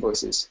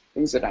 invoices,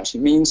 things that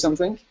actually mean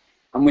something.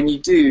 And when you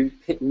do,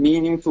 pick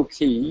meaningful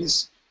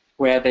keys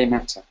where they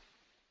matter.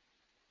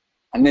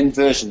 And then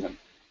version them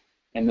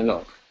in the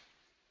log.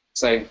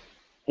 So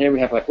here we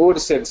have like order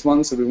service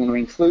 1, so we want to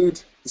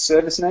include the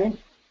service name.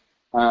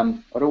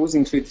 I'd always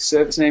include the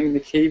service name in the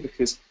key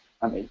because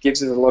it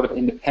gives us a lot of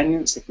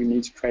independence if we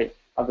need to create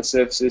other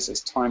services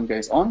as time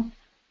goes on.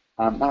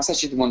 That's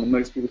actually the one that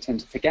most people tend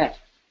to forget.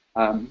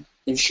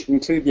 You should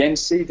include the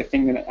entity, the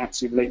thing that it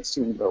actually relates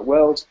to in the real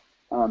world,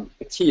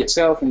 the key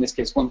itself, in this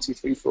case 1, 2,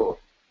 3, 4.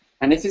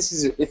 And if this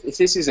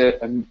is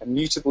a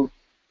mutable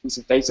piece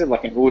of data,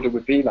 like an order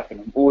would be, like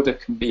an order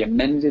can be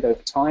amended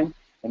over time,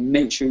 then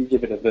make sure you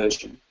give it a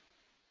version,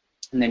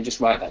 and then just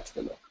write that to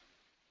the log.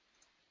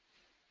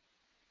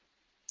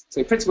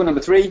 So principle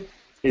number 3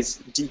 is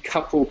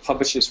decouple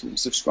publishers from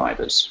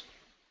subscribers.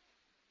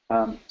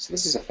 So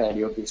this is a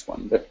fairly obvious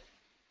one, but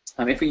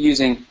if we're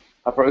using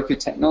a brokered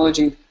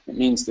technology, it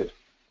means that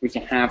we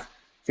can have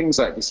things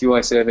like this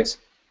UI service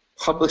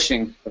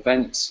publishing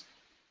events,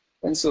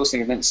 then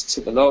sourcing events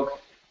to the log,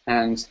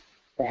 and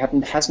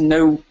it has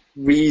no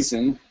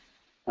reason,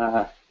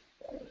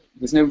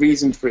 there's no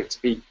reason for it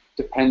to be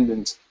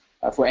dependent,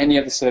 for any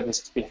other service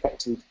to be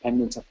effectively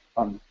dependent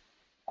on,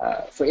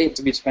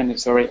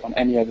 on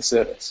any other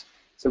service.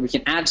 So we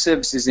can add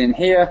services in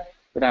here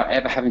without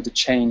ever having to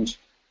change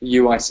the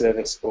UI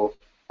service or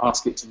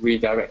ask it to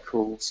redirect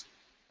calls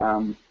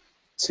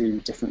to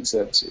different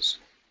services.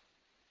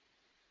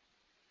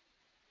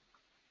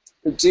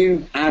 But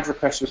do add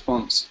request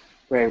response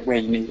where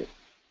you need it.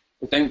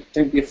 But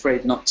don't be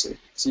afraid not to.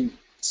 So you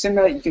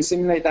can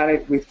simulate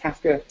that with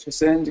Kafka to a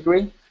certain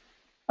degree,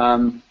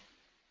 but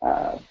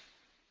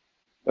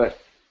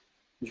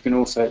you can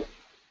also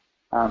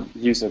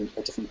use a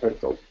different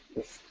protocol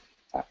if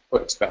that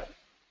works better.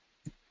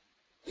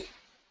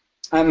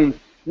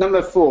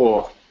 Number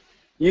 4,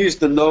 use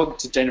the log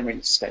to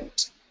generate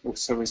state,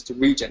 also is to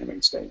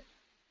regenerate state.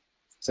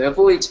 So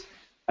avoid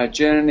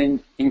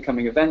journaling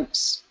incoming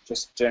events,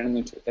 just journaling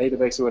into a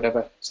database or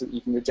whatever, so that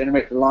you can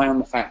regenerate. Rely on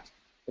the fact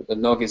that the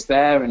log is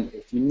there, and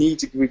if you need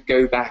to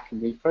go back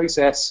and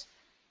reprocess,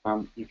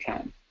 you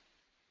can.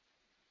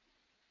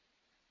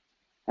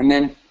 And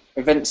then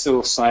event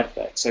source side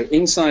effects. So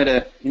inside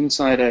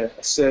a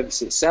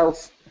service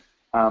itself,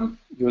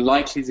 you're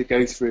likely to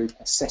go through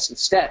a set of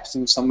steps,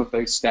 and some of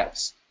those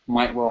steps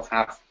might well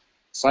have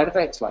side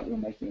effects, like you're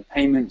making a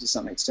payment to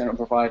some external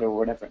provider or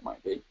whatever it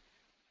might be.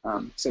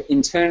 So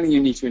internally, you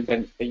need to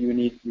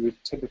you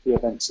would typically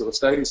event source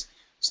those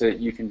so that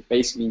you can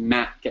basically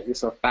get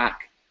yourself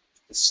back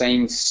to the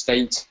same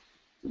state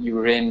that you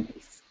were in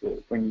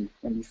when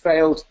you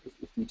failed,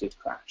 if you did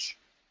crash.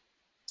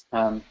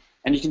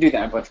 And you can do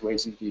that in a bunch of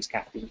ways. You can use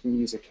Kafka, you can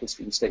use a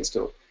history and state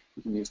store,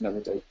 you can use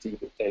another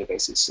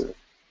database. It's sort of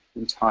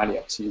entirely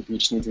up to you. You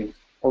just need to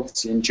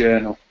obviously in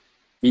journal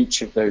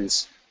each of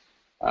those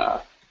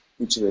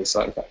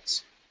side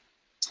effects.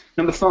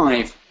 Number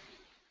 5,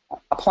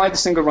 apply the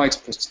single writer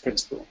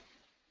principle.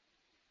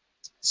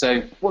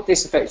 So what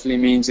this effectively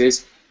means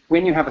is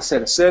when you have a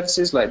set of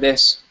services like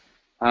this,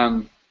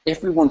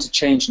 if we want to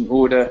change an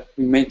order,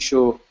 we make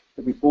sure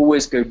that we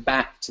always go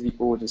back to the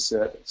order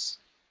service.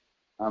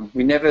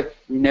 We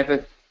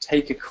never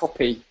take a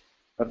copy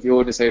of the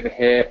orders over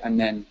here and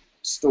then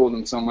store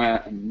them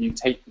somewhere and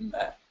mutate them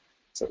there.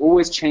 So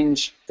always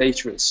change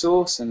data at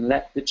source and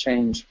let the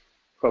change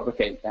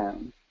propagate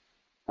down.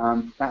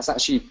 That's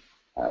actually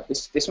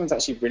this one's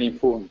actually really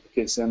important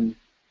because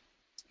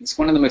it's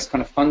one of the most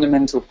kind of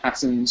fundamental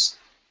patterns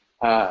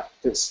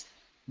that's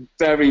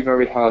very,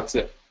 very hard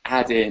to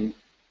add in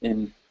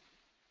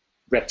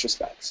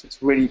retrospect. So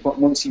it's really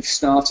once you've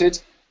started,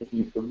 if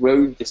you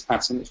erode this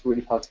pattern, it's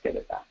really hard to get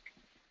it back.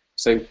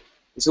 So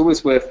it's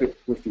always worth it,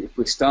 if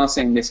we're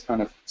starting this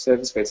kind of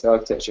service-based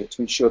architecture,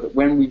 to ensure that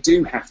when we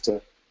do have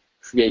to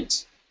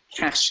create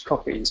cached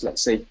copies,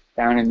 let's say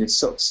down in this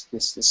stock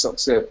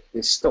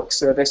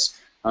service,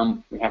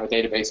 we have a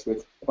database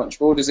with a bunch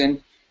of orders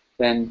in,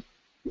 then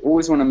you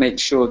always want to make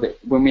sure that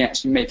when we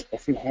actually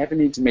if we ever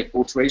need to make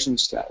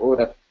alterations to that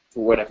order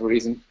for whatever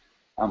reason,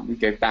 we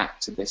go back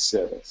to this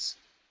service.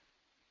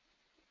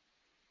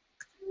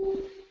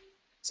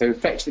 So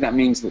effectively that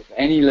means that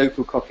any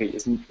local copy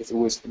is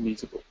always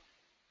immutable.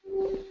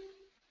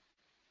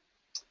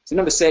 So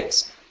number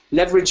 6,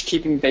 leverage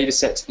keeping data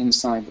sets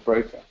inside the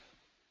broker.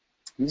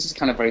 And this is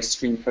kind of a very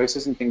stream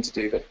processing thing to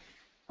do, but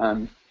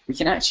we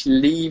can actually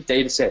leave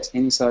data sets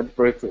inside the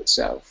broker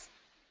itself.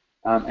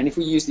 And if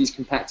we use these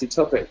compacted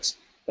topics,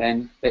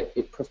 then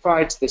it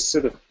provides this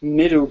sort of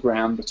middle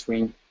ground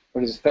between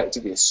what is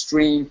effectively a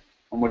stream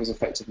and what is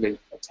effectively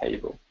a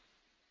table.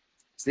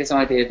 So this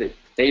idea that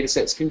data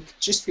sets can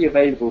just be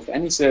available for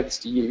any service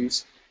to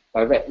use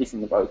directly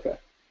from the broker.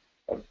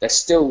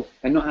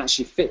 They're not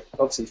actually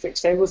obviously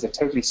fixed tables, they're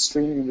totally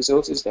streaming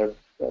resources, they're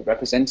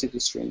represented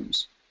as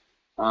streams.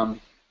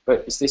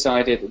 But it's this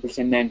idea that we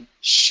can then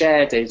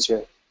share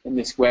data in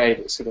this way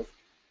that sort of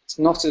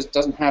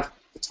doesn't have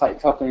the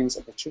tight couplings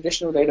of a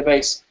traditional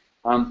database,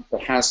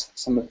 but has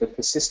some of the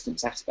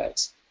persistence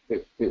aspects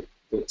that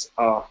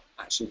are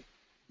actually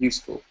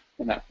useful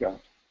in that regard.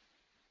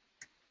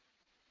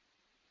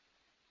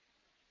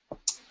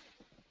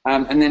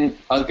 And then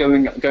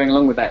going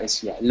along with that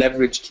is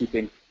leverage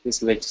keeping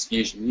this latest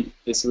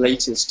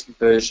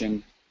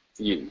version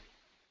view,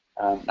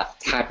 that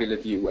tabular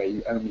view where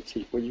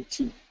you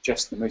keep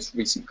just the most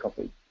recent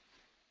copy.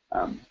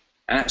 And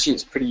actually,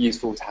 it's pretty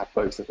useful to have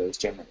both of those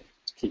generally,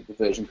 to keep the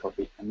version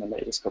copy and the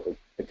latest copy,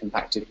 the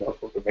compacted log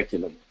or the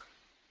regular log.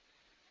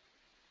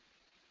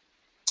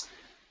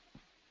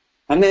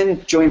 And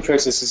then join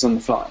processes on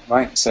the fly,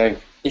 right? So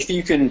if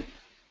you can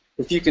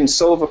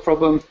solve a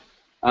problem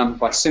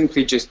by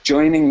simply just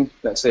joining,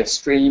 let's say, a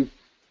stream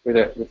with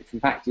a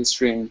compacted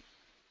stream,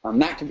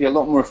 that can be a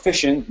lot more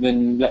efficient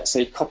than, let's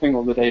say, copying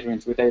all the data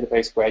into a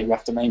database where you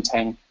have to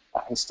maintain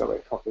that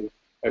historic copy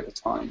over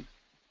time.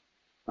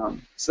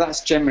 So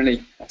that's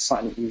generally a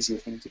slightly easier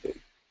thing to do.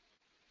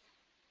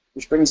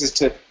 Which brings us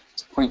to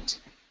point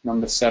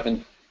number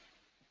 7.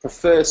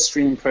 Prefer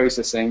stream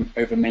processing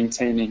over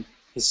maintaining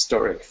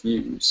historic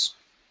views.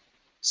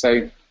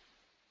 So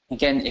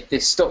again, if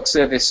this stock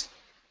service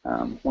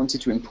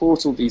wanted to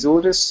import all these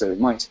orders, so it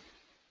might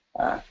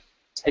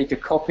take a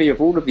copy of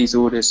all of these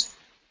orders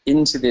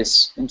into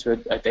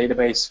a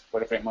database,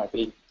 whatever it might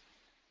be,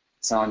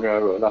 Cassandra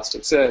or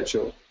Elasticsearch,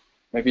 or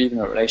maybe even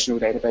a relational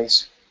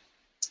database.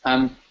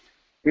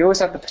 We always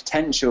have the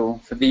potential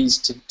for these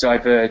to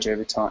diverge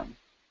over time.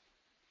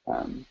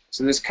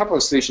 So there's a couple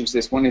of solutions to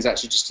this. One is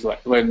actually just to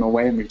load them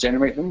away and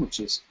regenerate them,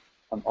 which is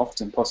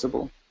often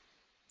possible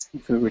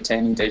if we're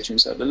retaining data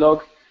inside the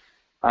log.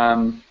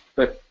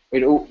 But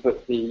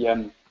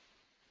the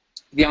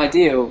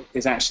ideal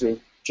is actually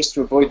just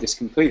to avoid this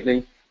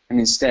completely, and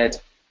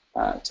instead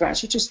to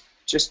actually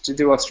just to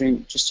do our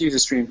stream, just use a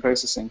stream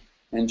processing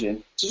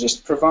engine to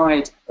just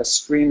provide a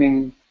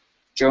streaming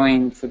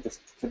join for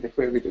the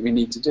query that we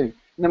need to do, and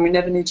then we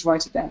never need to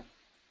write it down.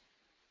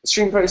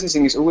 Stream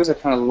processing is always a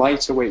kind of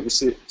lighter weight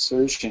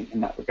solution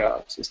in that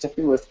regard. So it's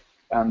definitely worth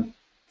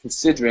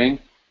considering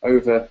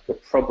over the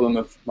problem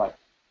of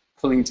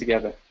pulling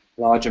together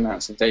large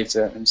amounts of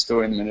data and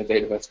storing them in a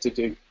database to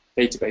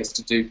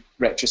do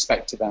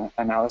retrospective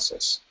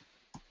analysis.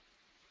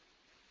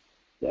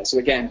 Yeah, so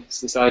again,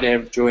 it's this idea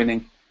of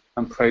joining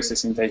and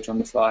processing data on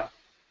the fly,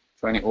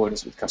 joining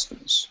orders with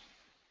customers.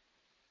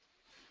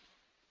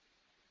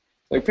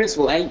 So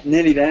principle 8,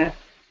 nearly there.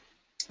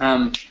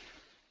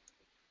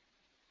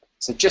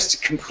 So just to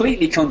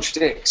completely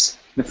contradict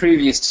the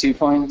previous 2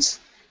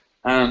 points,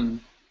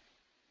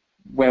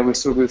 where we're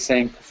sort of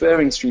saying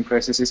preferring stream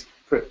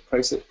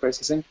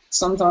processing,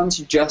 sometimes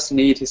you just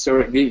need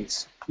historic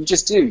views. You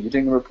just do. You're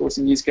doing a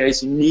reporting use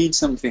case. You need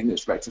something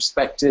that's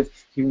retrospective.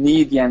 You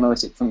need the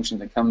analytic function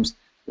that comes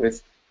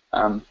with, I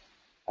don't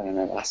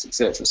know,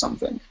 Elasticsearch or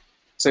something.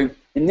 So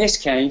in this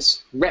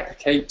case,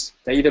 replicate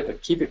data,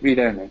 but keep it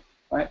read-only.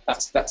 Right?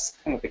 That's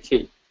kind of the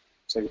key.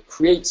 So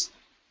create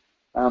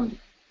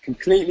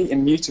completely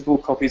immutable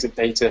copies of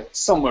data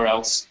somewhere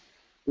else,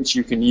 which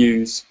you can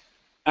use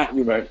at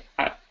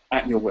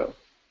your will.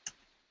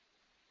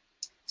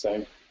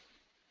 So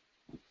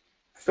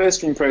prefer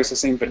stream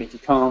processing, but if you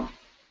can't,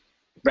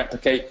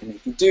 replicate. And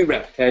if you do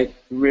replicate,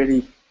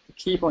 really the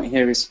key point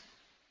here is,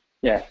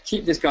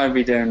 keep this guy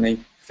read-only,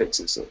 fix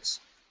at source.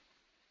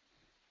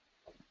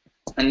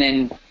 And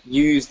then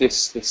use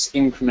this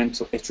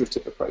incremental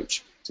iterative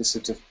approach to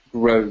sort of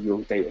grow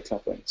your data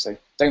clustering. So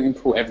don't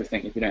import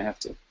everything if you don't have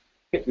to.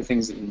 Pick the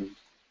things that you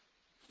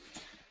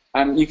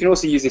need. You can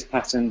also use this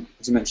pattern,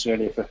 as I mentioned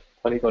earlier, for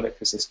polyglottic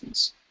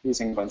persistence,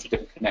 using a bunch of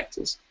different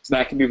connectors. So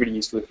that can be really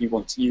useful if you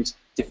want to use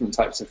different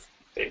types of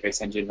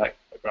database engine, like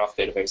a graph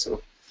database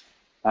or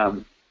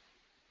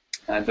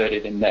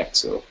inverted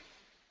index or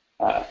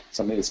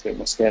something that's a bit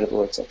more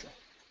scalable, etc.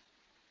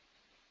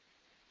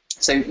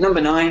 So number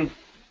 9,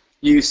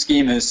 use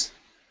schemas,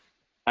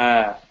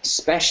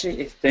 especially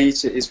if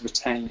data is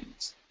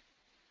retained.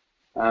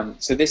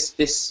 So this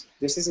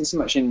isn't so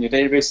much in your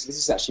database. This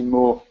is actually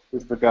more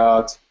with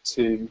regard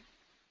to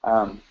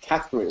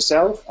Kafka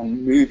itself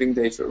and moving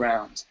data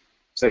around.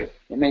 So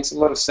it makes a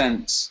lot of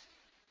sense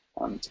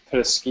to put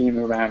a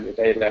schema around your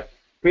data,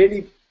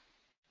 really,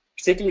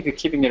 particularly if you're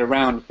keeping it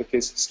around,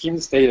 because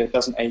schemaless data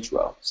doesn't age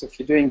well. So if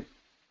you're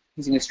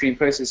using a stream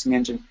processing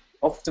engine, you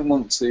often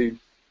want to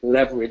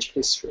leverage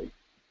history.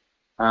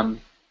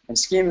 And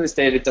schemaless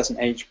data doesn't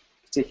age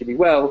particularly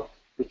well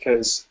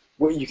because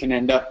what you can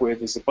end up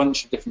with is a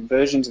bunch of different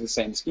versions of the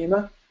same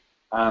schema.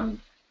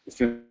 If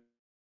you're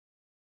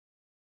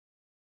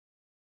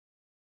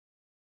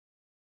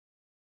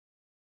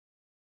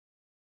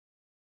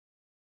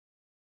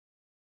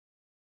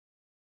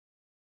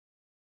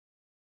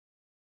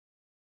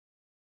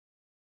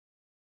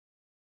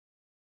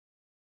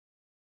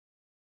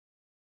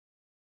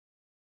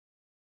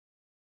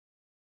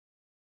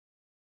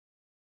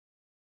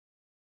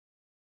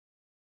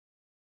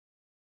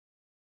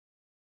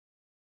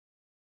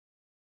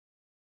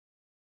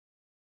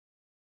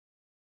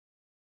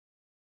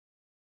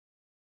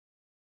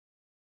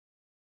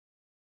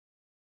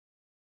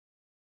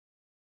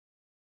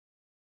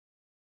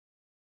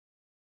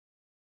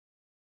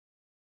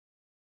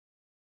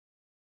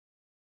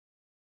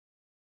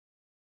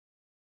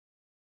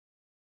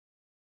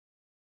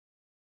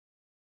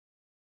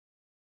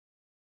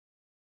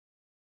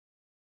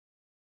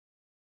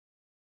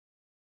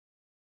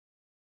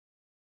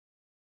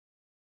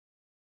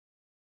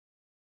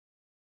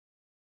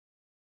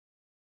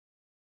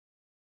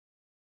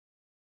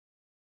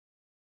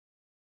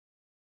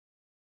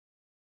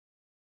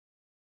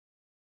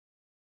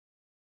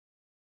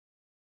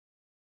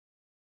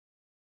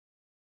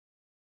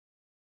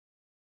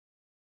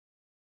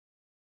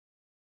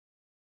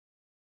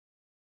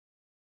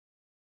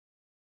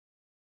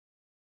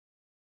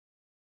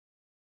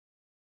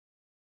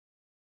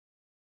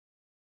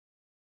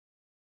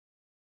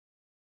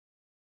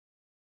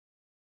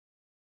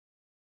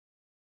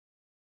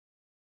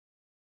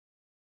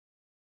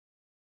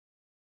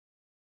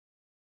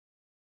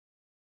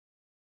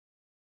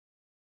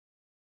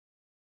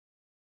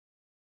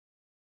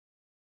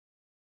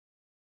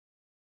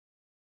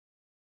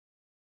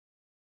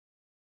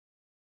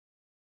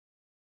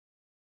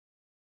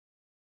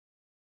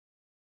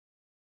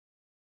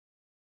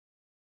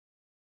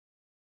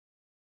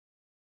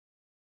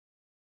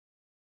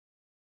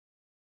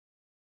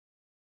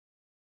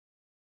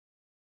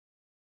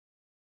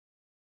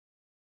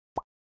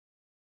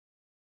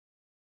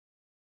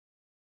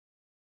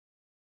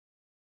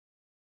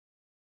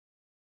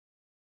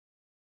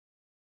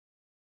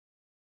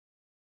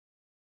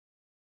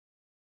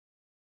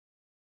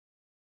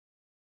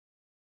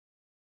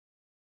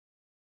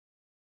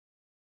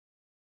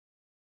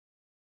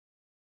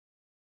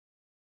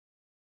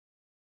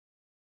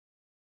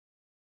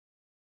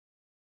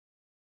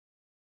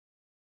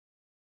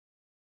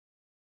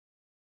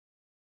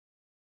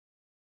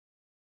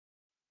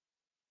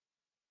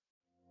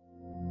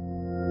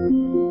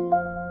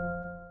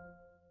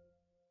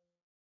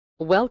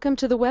Welcome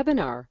to the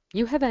webinar.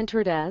 You have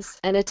entered as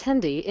an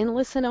attendee in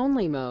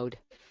listen-only mode.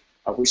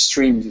 which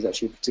streams is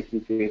actually a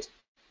particularly good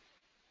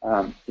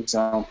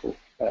example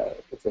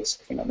of this.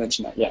 I think I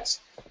mentioned that, yes.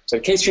 So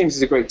K-streams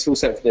is a great tool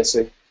set for this.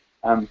 So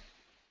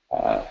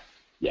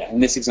yeah, in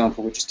this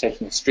example, we're just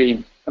taking a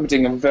stream and we're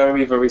doing a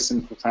very, very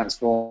simple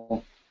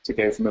transform to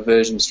go from a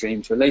version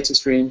stream to a later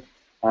stream.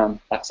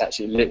 That's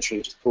actually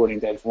literally just pulling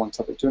data from one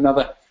topic to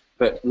another.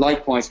 But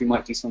likewise, we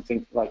might do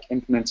something like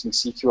implementing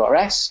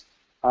CQRS,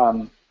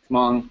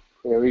 command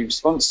query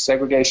response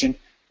segregation,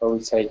 where we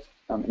take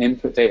an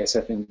input data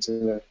set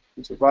into a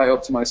write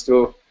optimized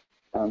store,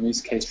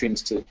 use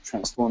K-streams to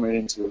transform it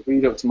into a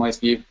read optimized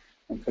view,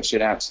 and push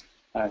it out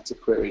to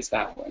queries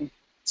that way.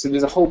 So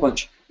there's a whole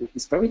bunch.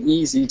 It's very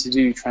easy to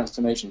do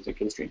transformations of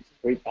K-streams.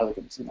 It's very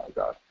elegant in that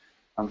regard.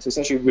 So it's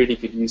actually a really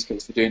good use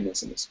case for doing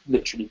this, and it's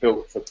literally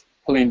built for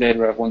pulling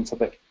data out of one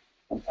topic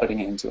and putting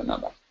it into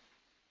another.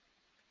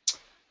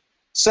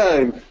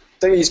 So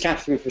don't use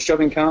category for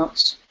shopping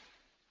carts.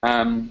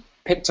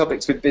 Pick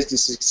topics with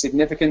business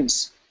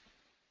significance.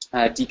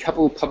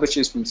 Decouple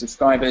publishers from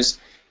subscribers.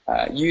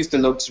 Use the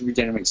log to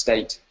regenerate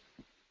state.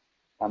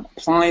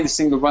 Apply the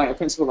single writer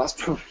principle. That's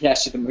probably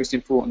actually the most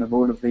important of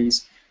all of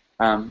these.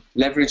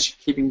 Leverage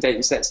keeping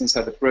data sets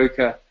inside the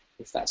broker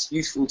if that's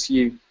useful to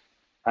you.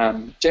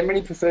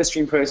 Generally prefer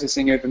stream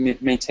processing over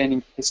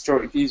maintaining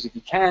historic views if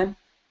you can,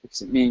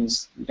 because it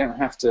means you don't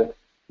have to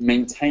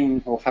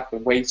maintain or have the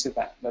weight of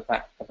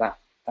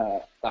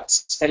that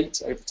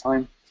state over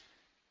time.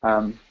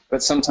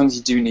 But sometimes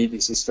you do need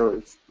these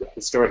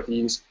historic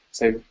views,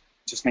 so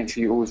just make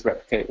sure you always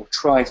replicate or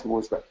try to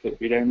always replicate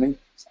read-only.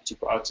 It's actually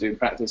quite hard to do in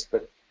practice,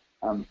 but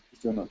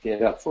if you're not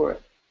geared up for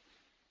it.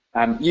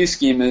 Use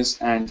schemas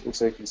and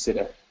also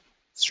consider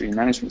stream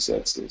management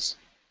services.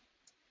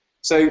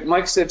 So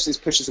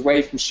microservices push us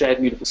away from shared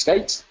mutable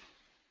state.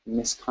 in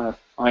this kind of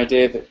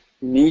idea that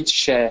you need to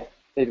share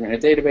data in a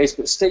database,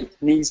 but state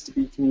needs to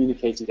be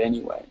communicated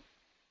anyway.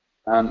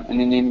 And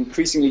in an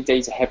increasingly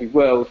data-heavy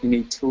world, you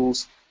need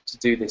tools to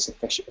do this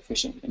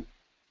efficiently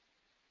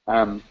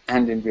and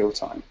in real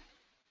time.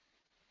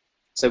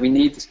 So we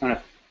need this kind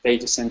of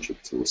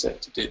data-centric tool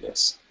set to do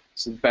this.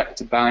 So back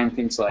to buying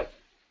things like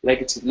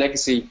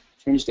legacy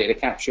change data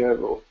capture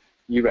or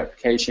new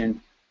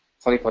replication,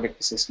 polypodic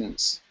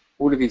persistence,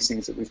 all of these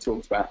things that we've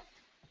talked about,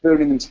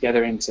 building them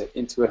together into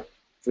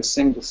a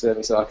single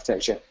service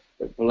architecture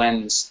that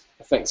blends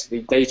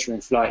effectively data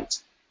in flight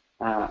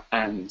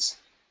and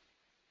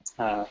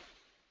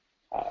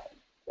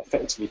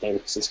effectively data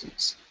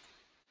persistence.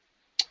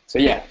 So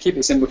yeah, keep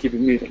it simple, keep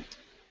it moving.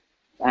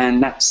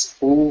 And that's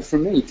all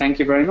from me. Thank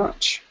you very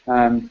much.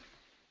 My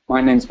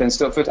name's Ben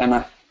Stopford, and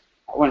I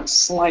went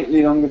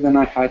slightly longer than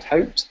I had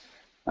hoped.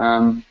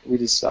 We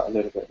did start a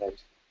little bit late.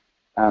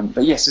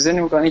 But yes, has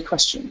anyone got any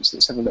questions?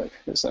 Let's have a look.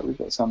 Looks like we've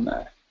got some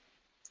there.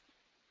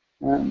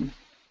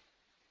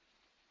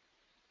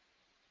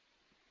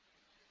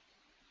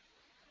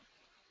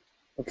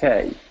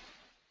 Okay.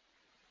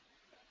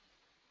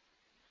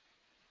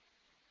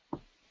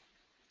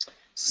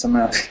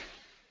 Someone else.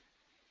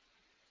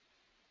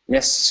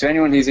 Yes, so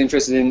anyone who's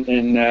interested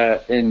in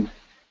the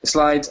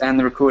slides and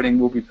the recording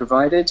will be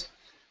provided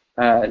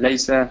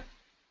later.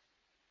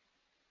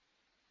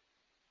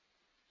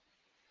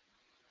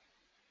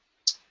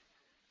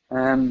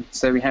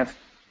 So we have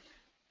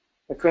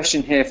a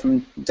question here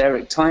from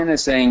Derek Tyner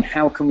saying,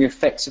 how can we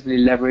effectively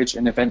leverage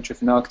an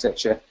event-driven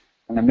architecture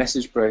and a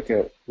message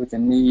broker with the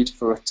need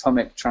for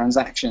atomic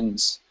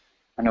transactions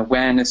and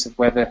awareness of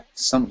whether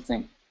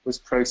something was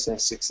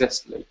processed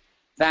successfully?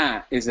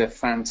 That is a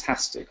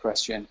fantastic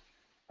question,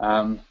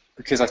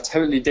 because I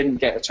totally didn't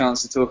get a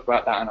chance to talk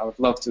about that, and I would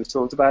love to have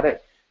talked about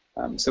it.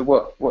 So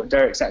what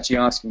Derek's actually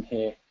asking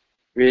here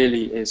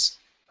really is,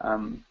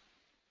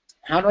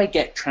 how do I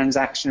get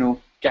transactional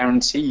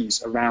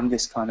guarantees around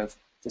this kind of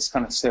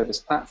service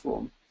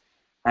platform?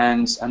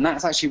 And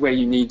that's actually where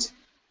you need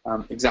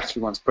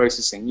exactly one's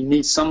processing. You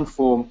need some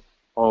form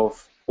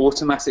of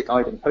automatic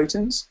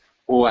idempotence,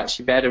 or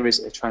actually better is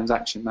a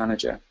transaction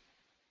manager.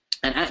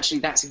 And actually,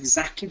 that's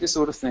exactly the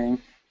sort of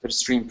thing that a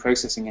stream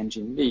processing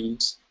engine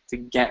needs to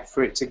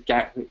guarantee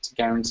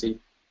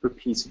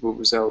repeatable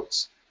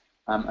results.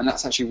 And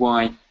that's actually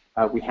why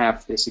we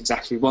have this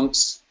exactly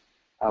once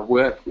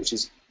work, which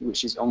is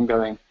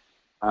ongoing.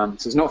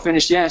 So it's not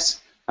finished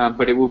yet,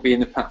 but it will be in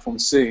the platform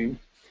soon.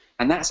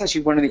 And that's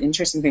actually one of the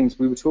interesting things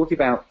we were talking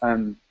about.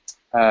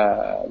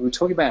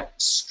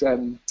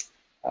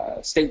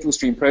 Stateful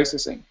stream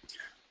processing.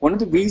 One of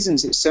the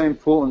reasons it's so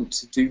important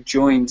to do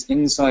joins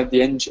inside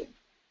the engine,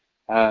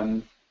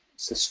 so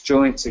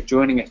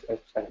joining a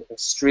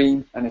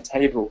stream and a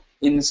table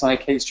inside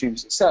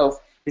K-streams itself,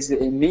 is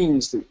that it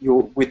means that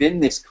you're within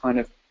this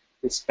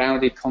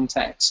bounded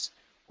context,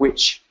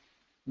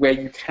 where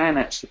you can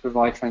actually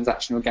provide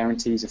transactional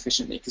guarantees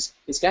efficiently, because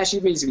it's actually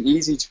reasonably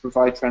easy to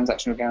provide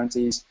transactional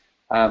guarantees.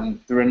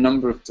 There are a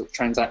number of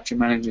transaction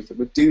managers that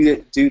would do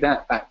that dating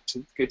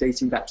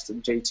back to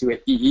the J2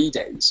 EE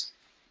days.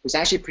 It's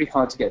actually pretty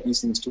hard to get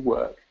these things to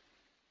work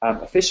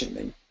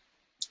efficiently.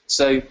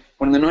 So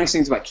one of the nice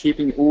things about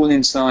keeping it all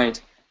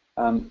inside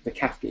the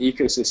Kafka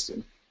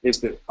ecosystem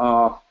is that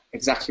our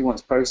exactly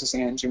once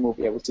processing engine will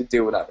be able to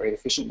deal with that very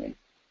efficiently.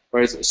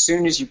 Whereas as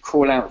soon as you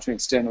call out to an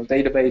external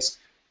database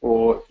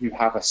or you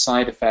have a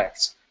side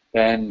effect,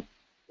 then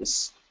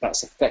that's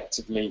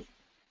effectively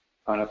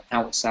kind of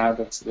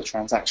outside of the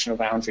transactional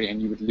boundary, and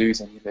you would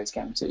lose any of those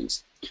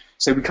guarantees.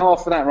 So we can't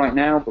offer that right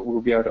now, but we'll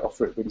be able to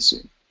offer it really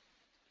soon.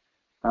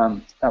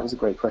 That was a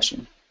great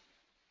question.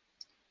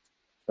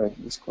 So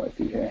there's quite a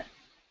few here.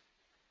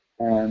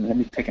 Let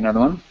me pick another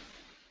one.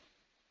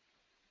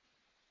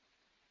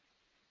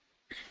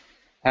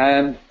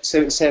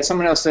 So it says,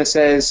 someone else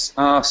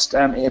asked,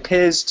 it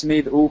appears to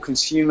me that all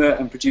consumer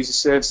and producer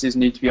services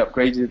need to be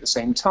upgraded at the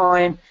same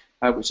time,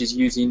 which is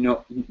usually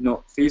not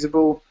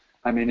feasible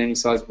in any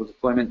sizable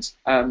deployment.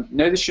 No,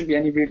 there shouldn't be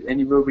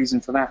any real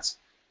reason for that.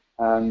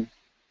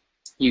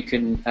 You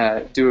can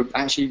do a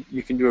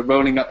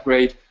rolling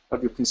upgrade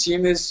of your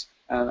consumers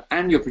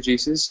and your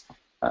producers,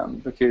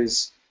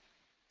 because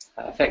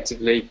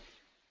effectively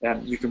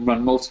you can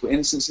run multiple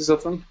instances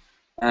of them,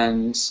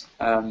 and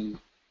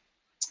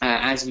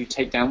as you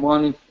take down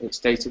one, its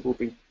data will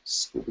be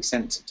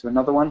sent to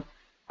another one.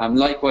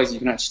 Likewise, you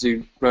can actually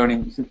do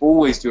rolling. You can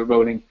always do a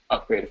rolling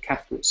upgrade of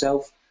Kafka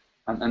itself,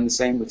 and the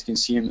same with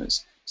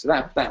consumers. So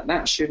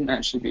that shouldn't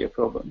actually be a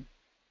problem.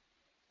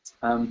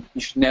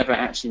 You should never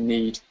actually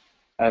need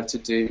to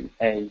do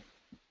a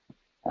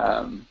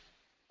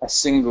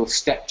single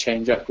step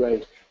change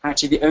upgrade.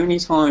 Actually, the only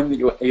time that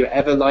you're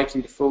ever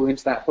likely to fall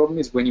into that problem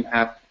is when you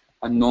have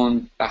a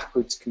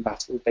non-backwards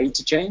compatible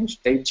data change.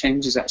 Data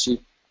change is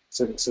actually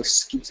so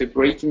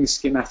breaking the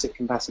schematic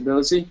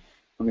compatibility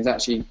is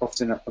actually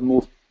often a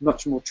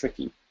much more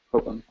tricky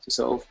problem to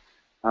solve,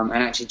 and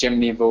actually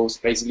generally involves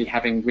basically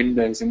having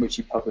windows in which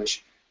you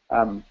publish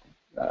the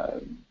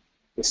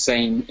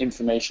same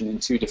information in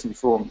two different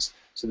forms.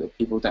 so that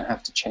people don't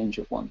have to change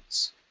at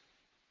once.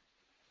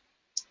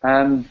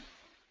 Can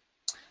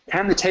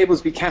the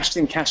tables be cached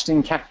in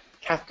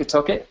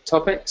Kafka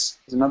topics?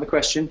 Is another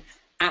question.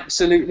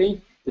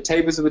 Absolutely. The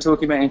tables that we're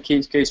talking about in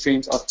key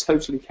streams are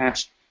totally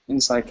cached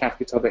inside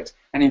Kafka topics.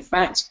 And in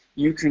fact,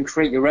 you can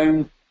create your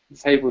own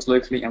tables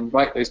locally and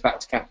write those back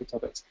to Kafka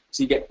topics.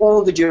 So you get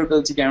all the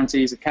durability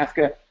guarantees of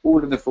Kafka,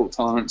 all of the fault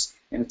tolerance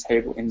in a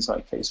table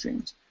inside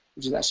K-streams,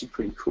 which is actually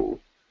pretty cool.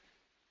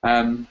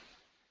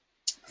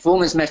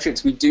 Performance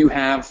metrics we do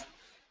have.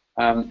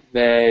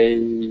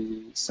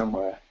 They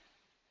somewhere.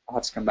 I'll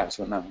have to come back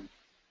to it on that one.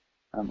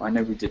 I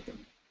know we did them.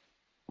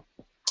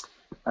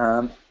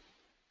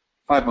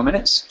 5 more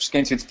minutes. Just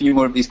going through a few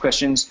more of these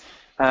questions.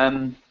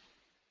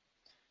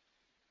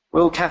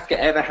 Will Kafka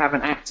ever have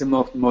an actor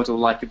model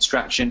like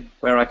abstraction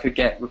where I could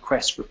get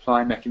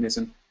request-reply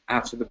mechanism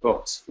out of the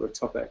box for a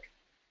topic?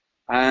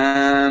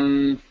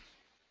 I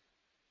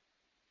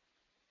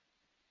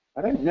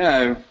don't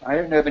know. I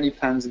don't know of any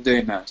plans of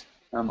doing that.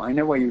 I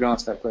know why you would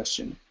ask that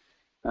question.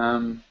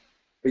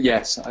 But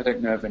yes, I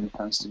don't know of any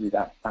plans to do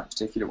that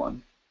particular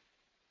one.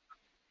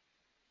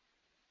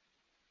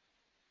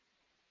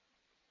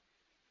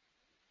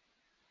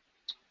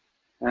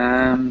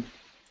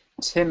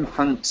 Tim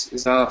Hunt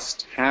is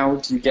asked, how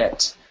do you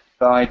get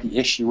by the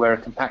issue where a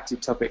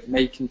compacted topic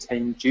may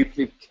contain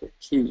duplicate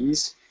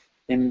keys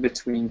in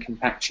between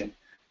compaction?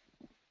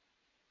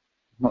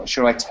 I'm not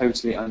sure I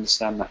totally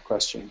understand that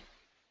question.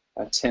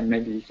 Tim,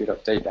 maybe you could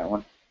update that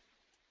one.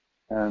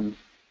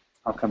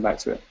 I'll come back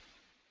to it.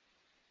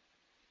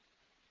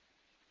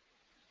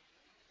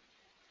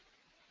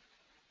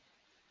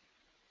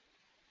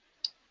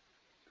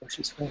 Gosh,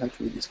 it's very hard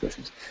to read these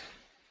questions.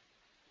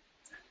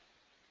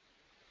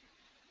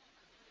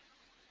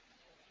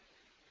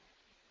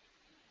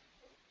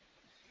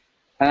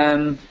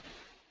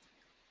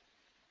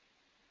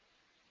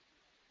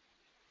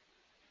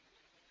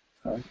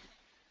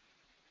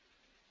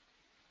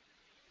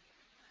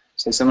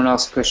 So someone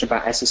asked a question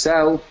about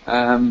SSL.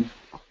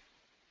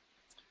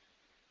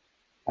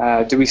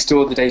 Do we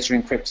store the data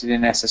encrypted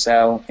in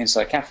SSL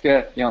inside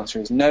Kafka? The answer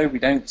is no, we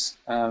don't.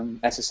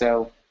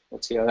 SSL or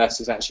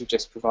TLS is actually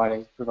just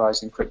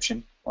provides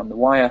encryption on the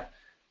wire.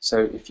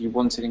 So if you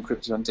want it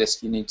encrypted on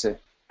disk, you need to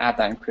add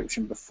that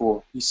encryption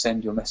before you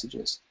send your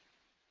messages.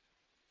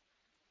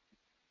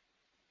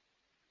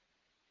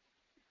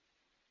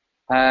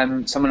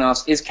 Someone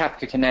asked, is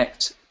Kafka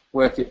Connect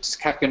does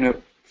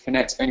Kafka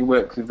Connect only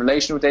work with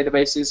relational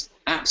databases?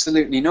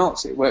 Absolutely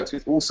not. It works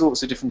with all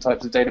sorts of different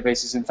types of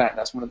databases. In fact,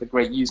 that's one of the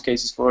great use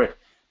cases for it,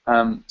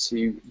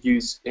 to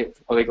use it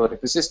for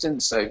polyglottic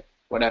persistence. So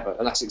whatever,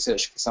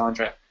 Elasticsearch,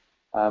 Cassandra,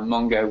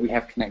 Mongo, we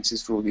have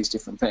connectors for all these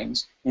different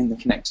things in the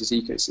connectors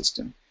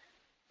ecosystem.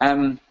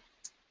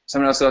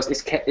 Someone else asked,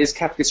 is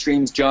Kafka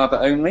Streams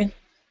Java only?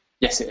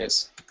 Yes, it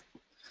is.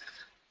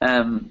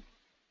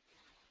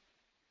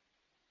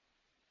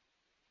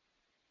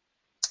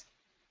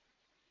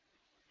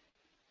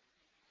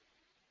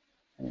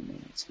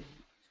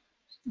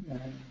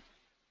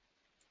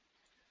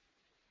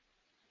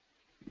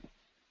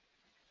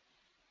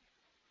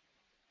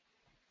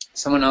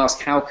 Someone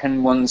asked, how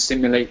can one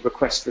simulate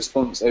request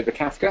response over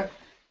Kafka?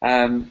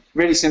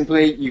 Really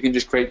simply, you can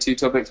just create two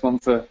topics, one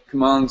for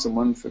commands and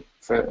one for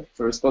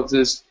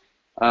responses,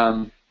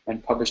 and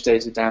publish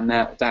data down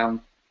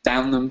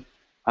them.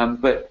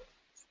 But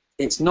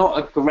it's not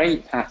a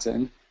great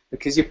pattern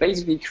because you're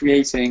basically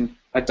creating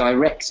a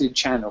directed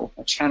channel,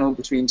 a channel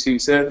between two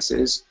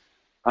services,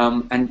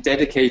 and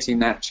dedicating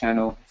that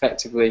channel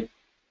effectively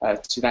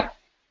to that,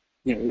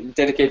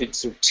 dedicated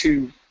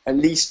to at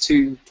least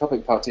two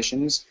topic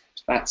partitions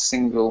to that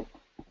single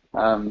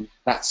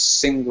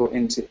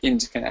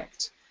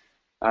interconnect.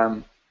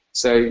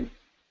 So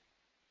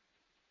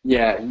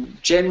yeah,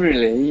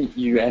 generally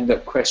you end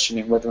up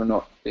questioning whether or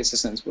not it's a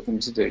sensible thing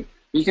to do.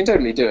 But you can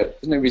totally do it.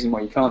 There's no reason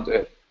why you can't do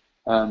it.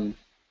 And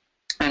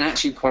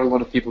actually quite a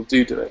lot of people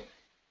do it.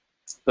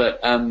 But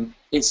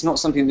it's not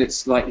something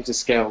that's likely to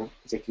scale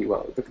particularly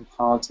well. It becomes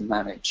hard to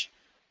manage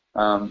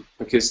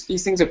because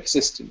these things are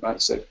persistent,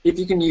 right? So if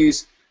you can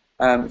use,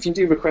 if you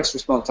do request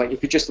response, like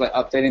if you're just like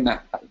updating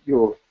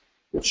your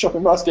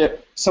shopping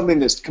basket, something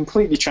that's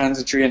completely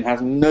transitory and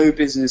has no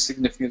business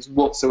significance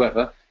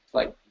whatsoever,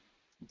 like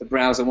the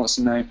browser wants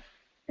to know,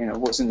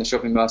 what's in the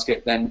shopping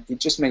basket, then it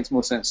just makes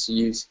more sense to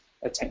use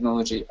a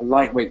technology, a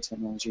lightweight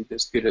technology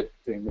that's good at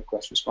doing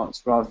request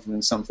response rather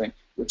than something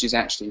which is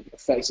actually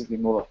effectively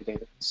more like a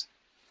database.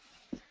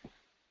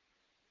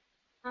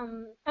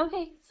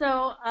 Okay,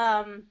 so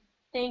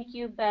thank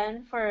you,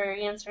 Ben, for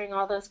answering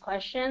all those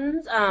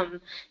questions.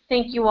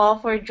 Thank you all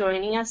for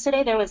joining us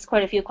today. There was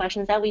quite a few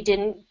questions that we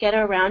didn't get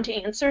around to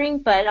answering,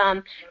 but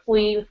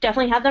we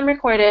definitely have them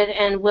recorded,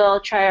 and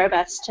we'll try our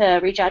best to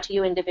reach out to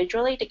you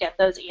individually to get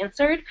those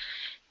answered.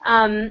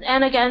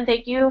 And again,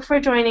 thank you for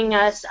joining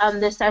us.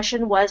 This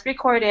session was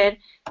recorded,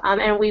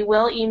 and we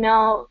will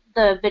email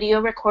the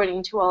video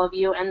recording to all of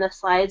you, and the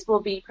slides will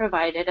be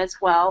provided as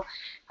well.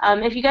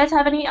 If you guys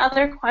have any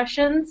other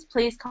questions,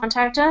 please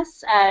contact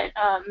us at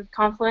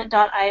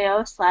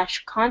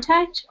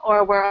confluent.io/contact,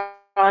 or we're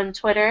on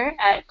Twitter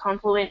at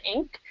Confluent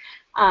Inc.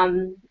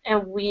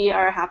 And we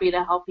are happy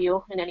to help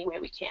you in any way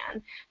we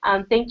can.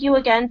 Thank you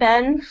again,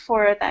 Ben,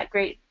 for that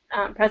great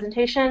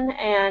presentation,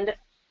 and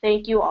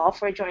thank you all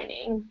for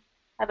joining.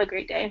 Have a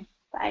great day.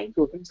 Bye.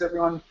 Cool. Thanks,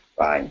 everyone.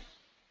 Bye.